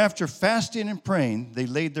 Then after fasting and praying, they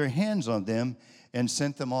laid their hands on them and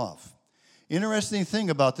sent them off. Interesting thing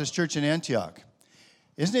about this church in Antioch.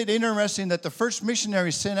 Isn't it interesting that the first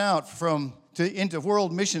missionaries sent out into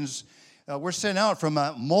world missions were sent out from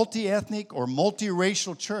a multi-ethnic or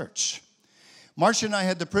multiracial church? Marcia and I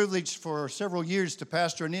had the privilege for several years to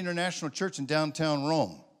pastor an international church in downtown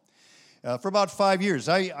Rome. For about 5 years.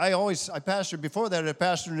 I pastored, before that, I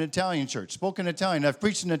pastored an Italian church, spoke in Italian. I've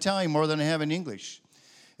preached in Italian more than I have in English.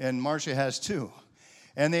 And Marcia has too.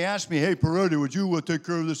 And they asked me, "Hey, Peretti, would you take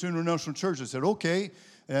care of this international church?" I said, "Okay."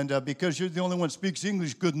 And because you're the only one who speaks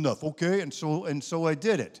English, good enough. Okay. And so I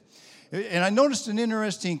did it. And I noticed an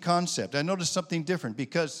interesting concept. I noticed something different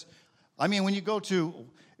because, when you go to,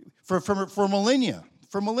 for millennia,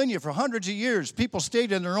 for hundreds of years, people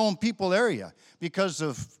stayed in their own people area because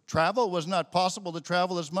of travel. It was not possible to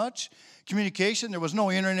travel as much. Communication, there was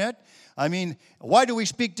no internet. Why do we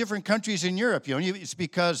speak different countries in Europe? It's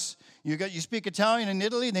because you speak Italian in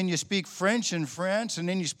Italy, then you speak French in France, and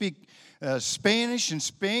then you speak Spanish in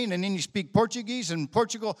Spain, and then you speak Portuguese in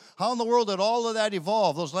Portugal. How in the world did all of that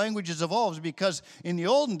evolve? Those languages evolved because in the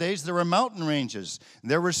olden days there were mountain ranges,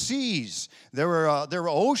 there were seas, there were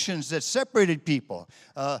oceans that separated people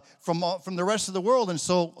from the rest of the world, and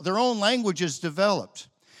so their own languages developed.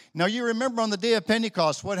 Now you remember on the day of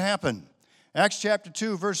Pentecost what happened? Acts chapter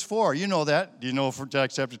 2, verse 4. You know that. Do you know from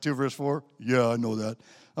Acts chapter 2, verse 4? Yeah, I know that.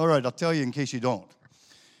 All right, I'll tell you in case you don't,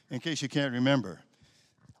 in case you can't remember.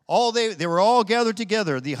 They were all gathered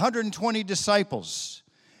together. The 120 disciples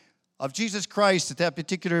of Jesus Christ at that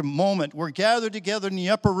particular moment were gathered together in the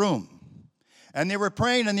upper room. And they were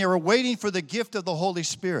praying and they were waiting for the gift of the Holy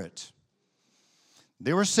Spirit.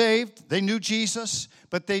 They were saved. They knew Jesus.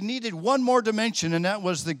 But they needed one more dimension, and that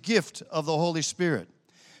was the gift of the Holy Spirit.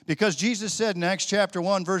 Because Jesus said in Acts chapter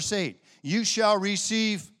 1, verse 8, "You shall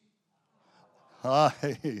receive..."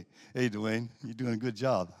 Hey, Dwayne, you're doing a good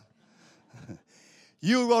job.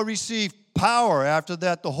 "You will receive power. After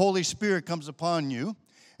that, the Holy Spirit comes upon you,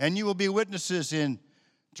 and you will be witnesses in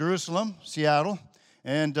Jerusalem," Seattle,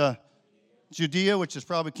 and Judea, which is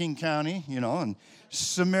probably King County, and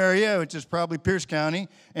Samaria, which is probably Pierce County,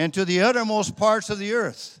 and to the uttermost parts of the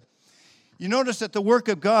earth. You notice that the work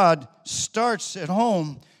of God starts at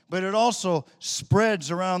home, but it also spreads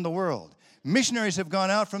around the world. Missionaries have gone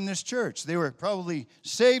out from this church. They were probably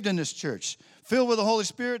saved in this church, filled with the Holy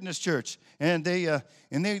Spirit in this church. And they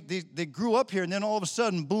grew up here, and then all of a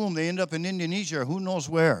sudden, boom, they end up in Indonesia or who knows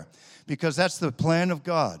where, because that's the plan of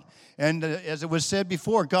God. And as it was said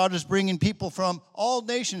before, God is bringing people from all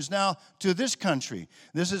nations now to this country.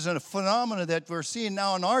 This is a phenomenon that we're seeing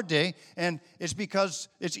now in our day, and it's because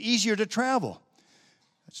it's easier to travel.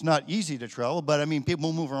 It's not easy to travel, but I mean,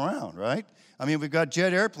 people move around, right? I mean, we've got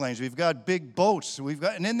jet airplanes, we've got big boats,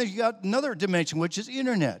 and then you got another dimension, which is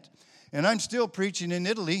internet. And I'm still preaching in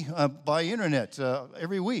Italy by internet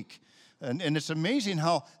every week. And it's amazing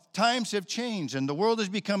how times have changed and the world is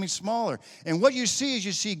becoming smaller. And what you see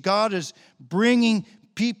is God is bringing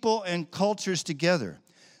people and cultures together.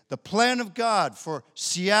 The plan of God for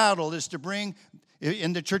Seattle is to bring,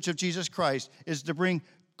 in the Church of Jesus Christ, is to bring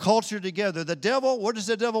culture together. The devil, what does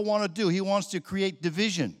the devil want to do? He wants to create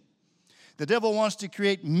division. The devil wants to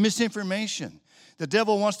create misinformation. The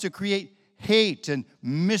devil wants to create hate and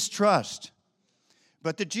mistrust.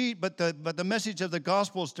 But the message of the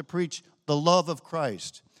gospel is to preach the love of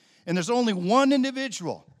Christ. And there's only one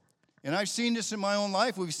individual, and I've seen this in my own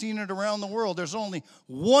life, we've seen it around the world, there's only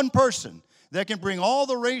one person that can bring all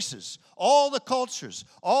the races, all the cultures,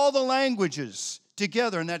 all the languages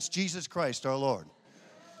together, and that's Jesus Christ our Lord.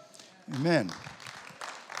 Amen.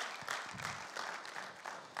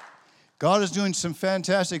 God is doing some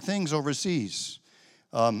fantastic things overseas.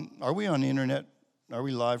 Are we on the internet? Are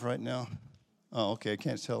we live right now? Oh, okay, I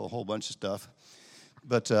can't tell a whole bunch of stuff.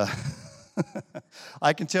 But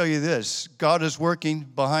I can tell you this, God is working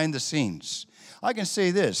behind the scenes. I can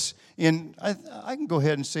say this, I can go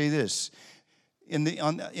ahead and say this. In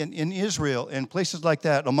Israel and places like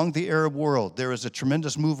that, among the Arab world, there is a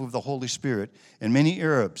tremendous move of the Holy Spirit, and many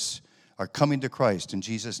Arabs are coming to Christ in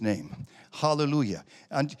Jesus' name. Hallelujah.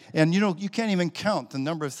 And you know, you can't even count the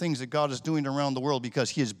number of things that God is doing around the world because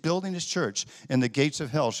He is building His church, and the gates of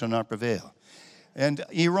hell shall not prevail. And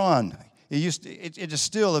Iran, it is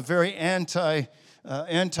still a very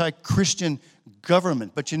anti-Christian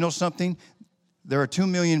government. But you know something? There are 2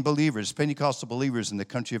 million believers, Pentecostal believers in the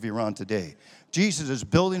country of Iran today. Jesus is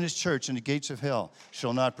building His church, and the gates of hell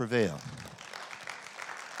shall not prevail.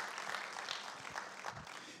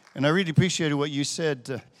 And I really appreciated what you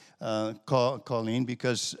said, Colleen,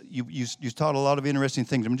 because you taught a lot of interesting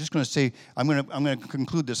things. I'm just going to say, I'm going to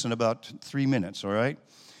conclude this in about 3 minutes, all right?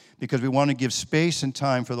 Because we want to give space and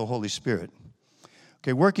time for the Holy Spirit.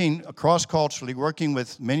 Okay, working cross-culturally, working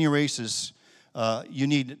with many races, you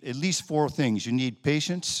need at least 4 things. You need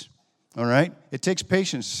patience, all right? It takes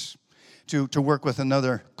patience to work with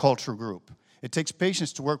another cultural group. It takes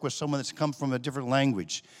patience to work with someone that's come from a different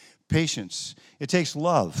language. Patience. It takes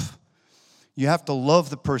love. You have to love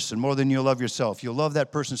the person more than you love yourself. You love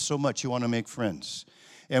that person so much you want to make friends.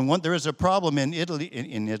 And there is a problem in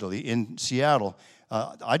in Seattle.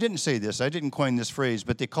 I didn't say this. I didn't coin this phrase,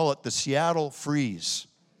 but they call it the Seattle freeze.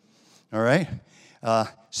 All right?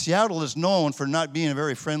 Seattle is known for not being a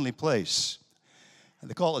very friendly place.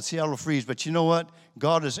 They call it Seattle freeze, but you know what?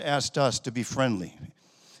 God has asked us to be friendly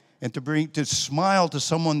and to smile to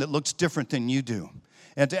someone that looks different than you do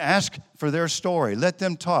and to ask for their story. Let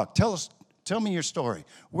them talk. Tell me your story.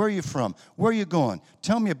 Where are you from? Where are you going?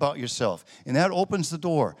 Tell me about yourself. And that opens the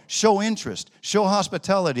door. Show interest. Show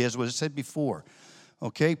hospitality, as was said before.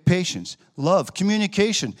 Okay, patience, love,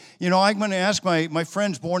 communication. You know, I'm going to ask my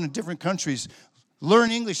friends born in different countries,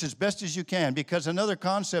 learn English as best as you can, because another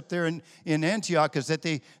concept there in Antioch is that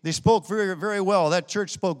they spoke very, very well. That church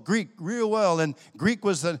spoke Greek real well, and Greek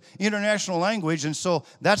was the international language, and so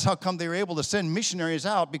that's how come they were able to send missionaries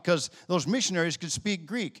out, because those missionaries could speak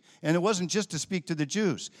Greek, and it wasn't just to speak to the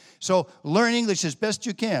Jews. So learn English as best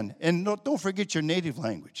you can, and don't forget your native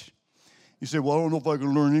language. You say, well, I don't know if I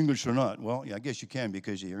can learn English or not. Well, yeah, I guess you can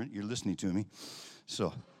because you're listening to me.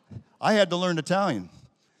 So I had to learn Italian.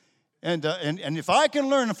 And if I can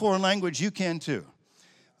learn a foreign language, you can too.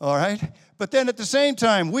 All right? But then at the same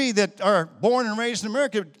time, we that are born and raised in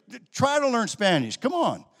America, try to learn Spanish. Come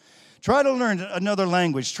on. Try to learn another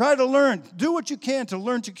language. Try to do what you can to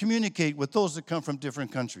learn to communicate with those that come from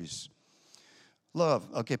different countries. Love,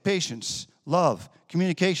 okay, patience, love,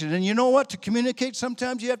 communication. And you know what? To communicate,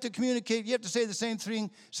 sometimes you have to communicate. You have to say the same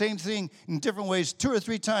thing in different ways 2 or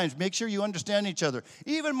 3 times. Make sure you understand each other.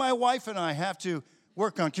 Even my wife and I have to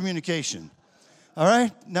work on communication. All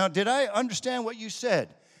right? Now, did I understand what you said?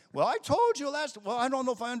 Well, I told you well, I don't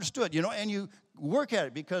know if I understood, you know, and you work at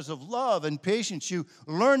it because of love and patience. You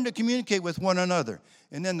learn to communicate with one another.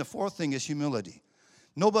 And then the 4th thing is humility.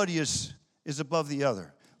 Nobody is above the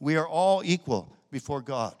other. We are all equal before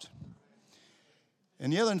God.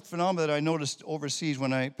 And the other phenomenon that I noticed overseas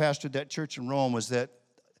when I pastored that church in Rome was that,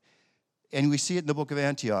 and we see it in the book of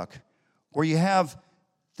Antioch, where you have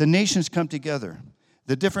the nations come together,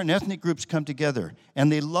 the different ethnic groups come together,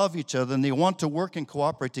 and they love each other, and they want to work and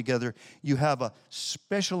cooperate together, you have a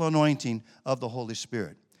special anointing of the Holy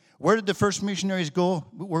Spirit. Where did the first missionaries go?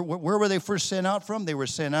 Where were they first sent out from? They were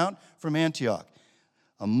sent out from Antioch,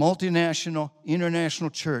 a multinational, international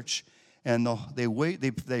church. And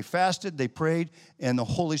they fasted, they prayed, and the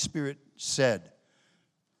Holy Spirit said,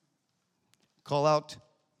 call out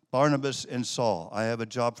Barnabas and Saul. I have a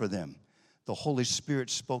job for them. The Holy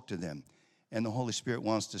Spirit spoke to them, and the Holy Spirit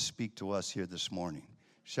wants to speak to us here this morning.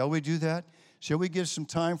 Shall we do that? Shall we give some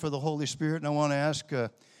time for the Holy Spirit? And I want to ask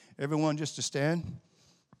everyone just to stand.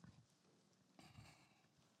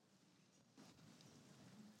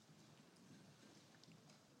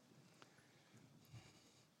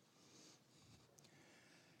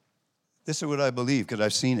 This is what I believe, because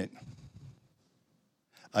I've seen it.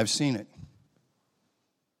 I've seen it.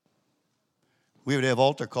 We would have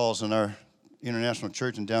altar calls in our international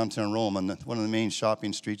church in downtown Rome, on one of the main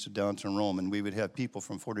shopping streets of downtown Rome, and we would have people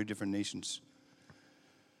from 40 different nations.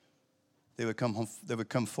 They would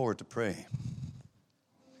come forward to pray.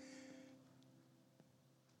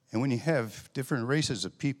 And when you have different races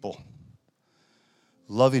of people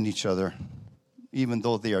loving each other, even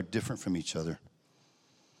though they are different from each other,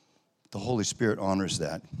 the Holy Spirit honors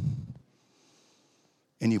that.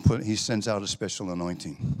 And He sends out a special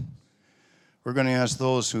anointing. We're going to ask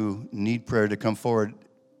those who need prayer to come forward.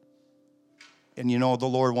 And you know, the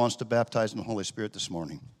Lord wants to baptize in the Holy Spirit this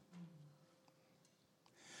morning.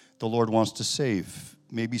 The Lord wants to save.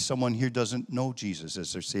 Maybe someone here doesn't know Jesus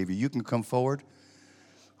as their Savior. You can come forward.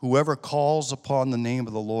 Whoever calls upon the name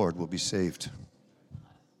of the Lord will be saved.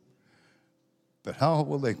 But how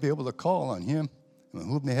will they be able to call on Him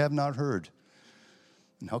whom they have not heard?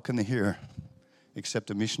 And how can they hear except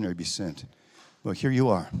a missionary be sent? Well, here you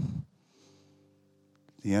are.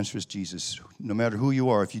 The answer is Jesus. No matter who you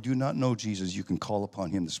are, if you do not know Jesus, you can call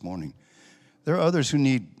upon Him this morning. There are others who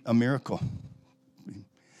need a miracle,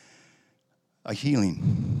 a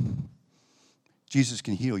healing. Jesus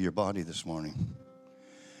can heal your body this morning.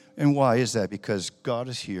 And why is that? Because God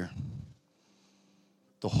is here.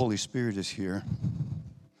 The Holy Spirit is here.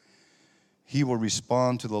 He will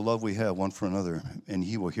respond to the love we have one for another, and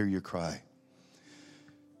He will hear your cry.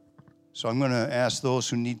 So I'm going to ask those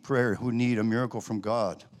who need prayer, who need a miracle from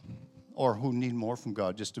God, or who need more from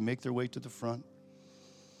God, just to make their way to the front.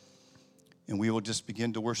 And we will just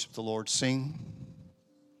begin to worship the Lord, sing.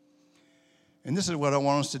 And this is what I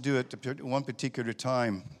want us to do at one particular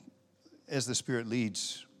time as the Spirit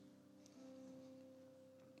leads.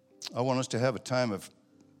 I want us to have a time of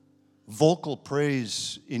vocal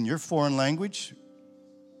praise in your foreign language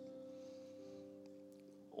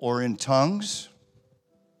or in tongues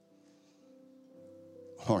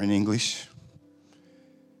or in English.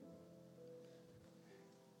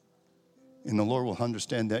 And the Lord will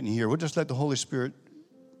understand that and hear. We'll just let the Holy Spirit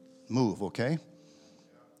move, okay?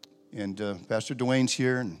 And Pastor Dwayne's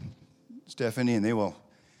here and Stephanie, and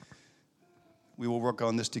we will work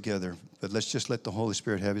on this together. But let's just let the Holy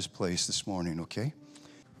Spirit have His place this morning, okay?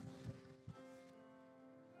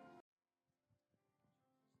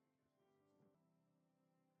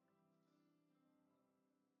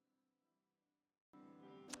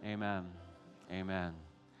 Amen. Amen.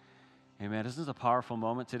 Amen. Isn't this a powerful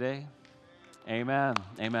moment today? Amen.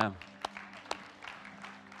 Amen.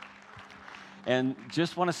 And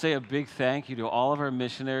just want to say a big thank you to all of our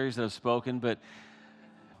missionaries that have spoken, but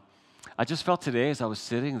I just felt today as I was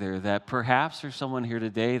sitting there that perhaps there's someone here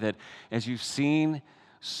today that as you've seen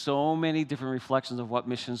so many different reflections of what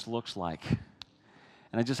missions looks like.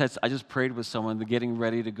 And I just prayed with someone getting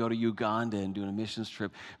ready to go to Uganda and doing a missions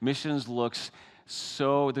trip. Missions looks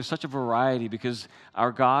so, there's such a variety because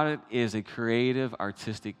our God is a creative,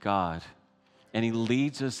 artistic God. And He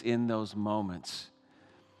leads us in those moments.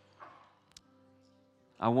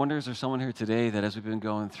 I wonder, is there someone here today that as we've been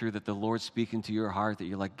going through that the Lord's speaking to your heart that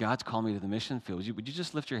you're like, God's called me to the mission field. Would you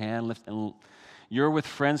just lift your hand, and you're with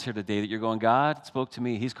friends here today that you're going, God spoke to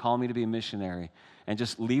me. He's called me to be a missionary. And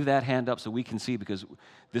just leave that hand up so we can see because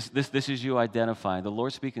this is you identifying. The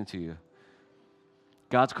Lord's speaking to you.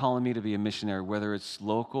 God's calling me to be a missionary, whether it's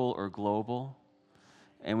local or global.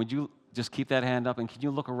 And would you just keep that hand up? And can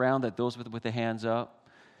you look around at those with the hands up?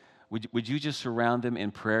 Would you just surround them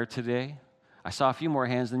in prayer today? I saw a few more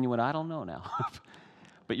hands than you went, I don't know now.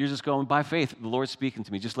 But you're just going, by faith, the Lord's speaking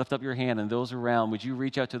to me. Just lift up your hand. And those around, would you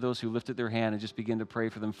reach out to those who lifted their hand and just begin to pray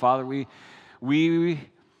for them? Father, we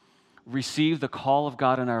receive the call of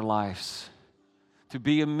God in our lives to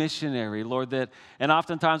be a missionary, Lord, and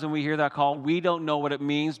oftentimes when we hear that call, we don't know what it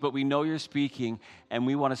means, but we know you're speaking, and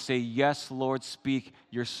we want to say, yes, Lord, speak,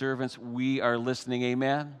 your servants, we are listening,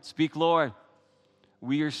 amen? Speak, Lord.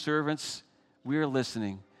 We, your servants, we are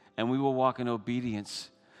listening, and we will walk in obedience.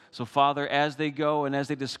 So, Father, as they go and as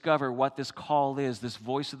they discover what this call is, this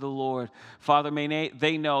voice of the Lord, Father, may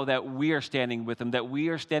they know that we are standing with them, that we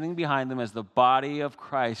are standing behind them as the body of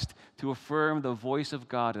Christ to affirm the voice of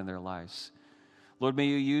God in their lives. Lord, may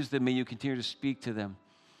you use them. May you continue to speak to them.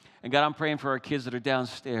 And God, I'm praying for our kids that are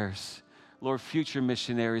downstairs. Lord, future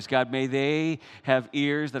missionaries, God, may they have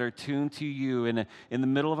ears that are tuned to you in the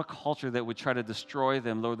middle of a culture that would try to destroy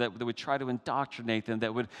them, Lord, that would try to indoctrinate them,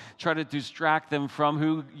 that would try to distract them from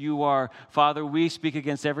who you are. Father, we speak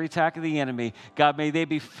against every attack of the enemy. God, may they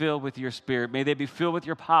be filled with your Spirit. May they be filled with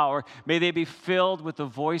your power. May they be filled with the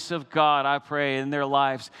voice of God, I pray, in their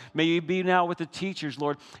lives. May you be now with the teachers,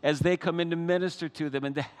 Lord, as they come in to minister to them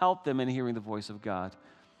and to help them in hearing the voice of God.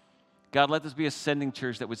 God, let this be a sending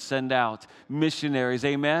church that would send out missionaries,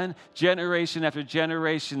 amen? Generation after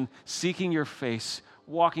generation seeking your face,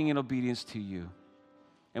 walking in obedience to you.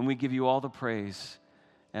 And we give you all the praise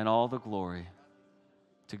and all the glory.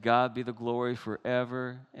 To God be the glory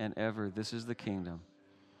forever and ever. This is the kingdom.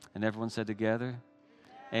 And everyone said together,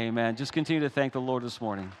 amen. Just continue to thank the Lord this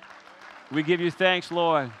morning. We give you thanks,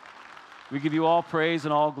 Lord. We give you all praise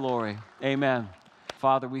and all glory. Amen.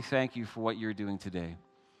 Father, we thank you for what you're doing today.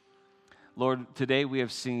 Lord, today we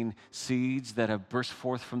have seen seeds that have burst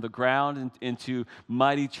forth from the ground into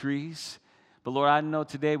mighty trees. But Lord, I know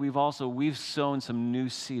today we've sown some new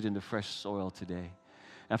seed into fresh soil today.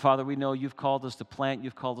 And Father, we know you've called us to plant,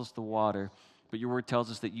 you've called us to water, but your word tells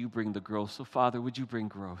us that you bring the growth. So Father, would you bring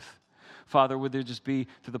growth? Father, would there just be,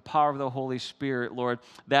 through the power of the Holy Spirit, Lord,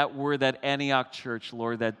 that word, that Antioch church,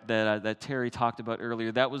 Lord, that Terry talked about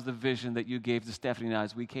earlier, that was the vision that you gave to Stephanie and I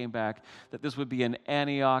as we came back, that this would be an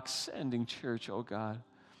Antioch sending church, oh God.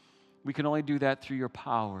 We can only do that through your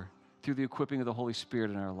power, through the equipping of the Holy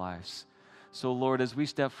Spirit in our lives. So, Lord, as we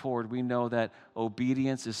step forward, we know that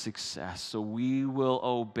obedience is success. So we will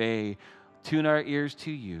obey, tune our ears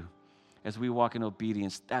to you as we walk in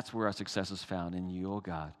obedience. That's where our success is found, in you, oh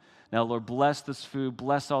God. Now, Lord, bless this food,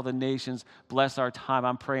 bless all the nations, bless our time.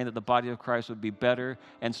 I'm praying that the body of Christ would be better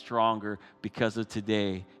and stronger because of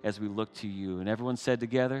today as we look to you. And everyone said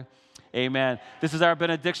together, amen. This is our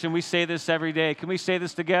benediction. We say this every day. Can we say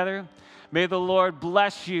this together? May the Lord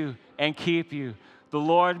bless you and keep you. The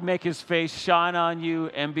Lord make his face shine on you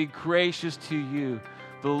and be gracious to you.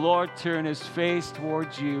 The Lord turn his face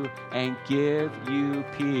towards you and give you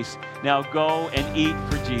peace. Now go and eat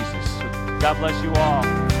for Jesus. God bless you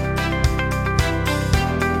all.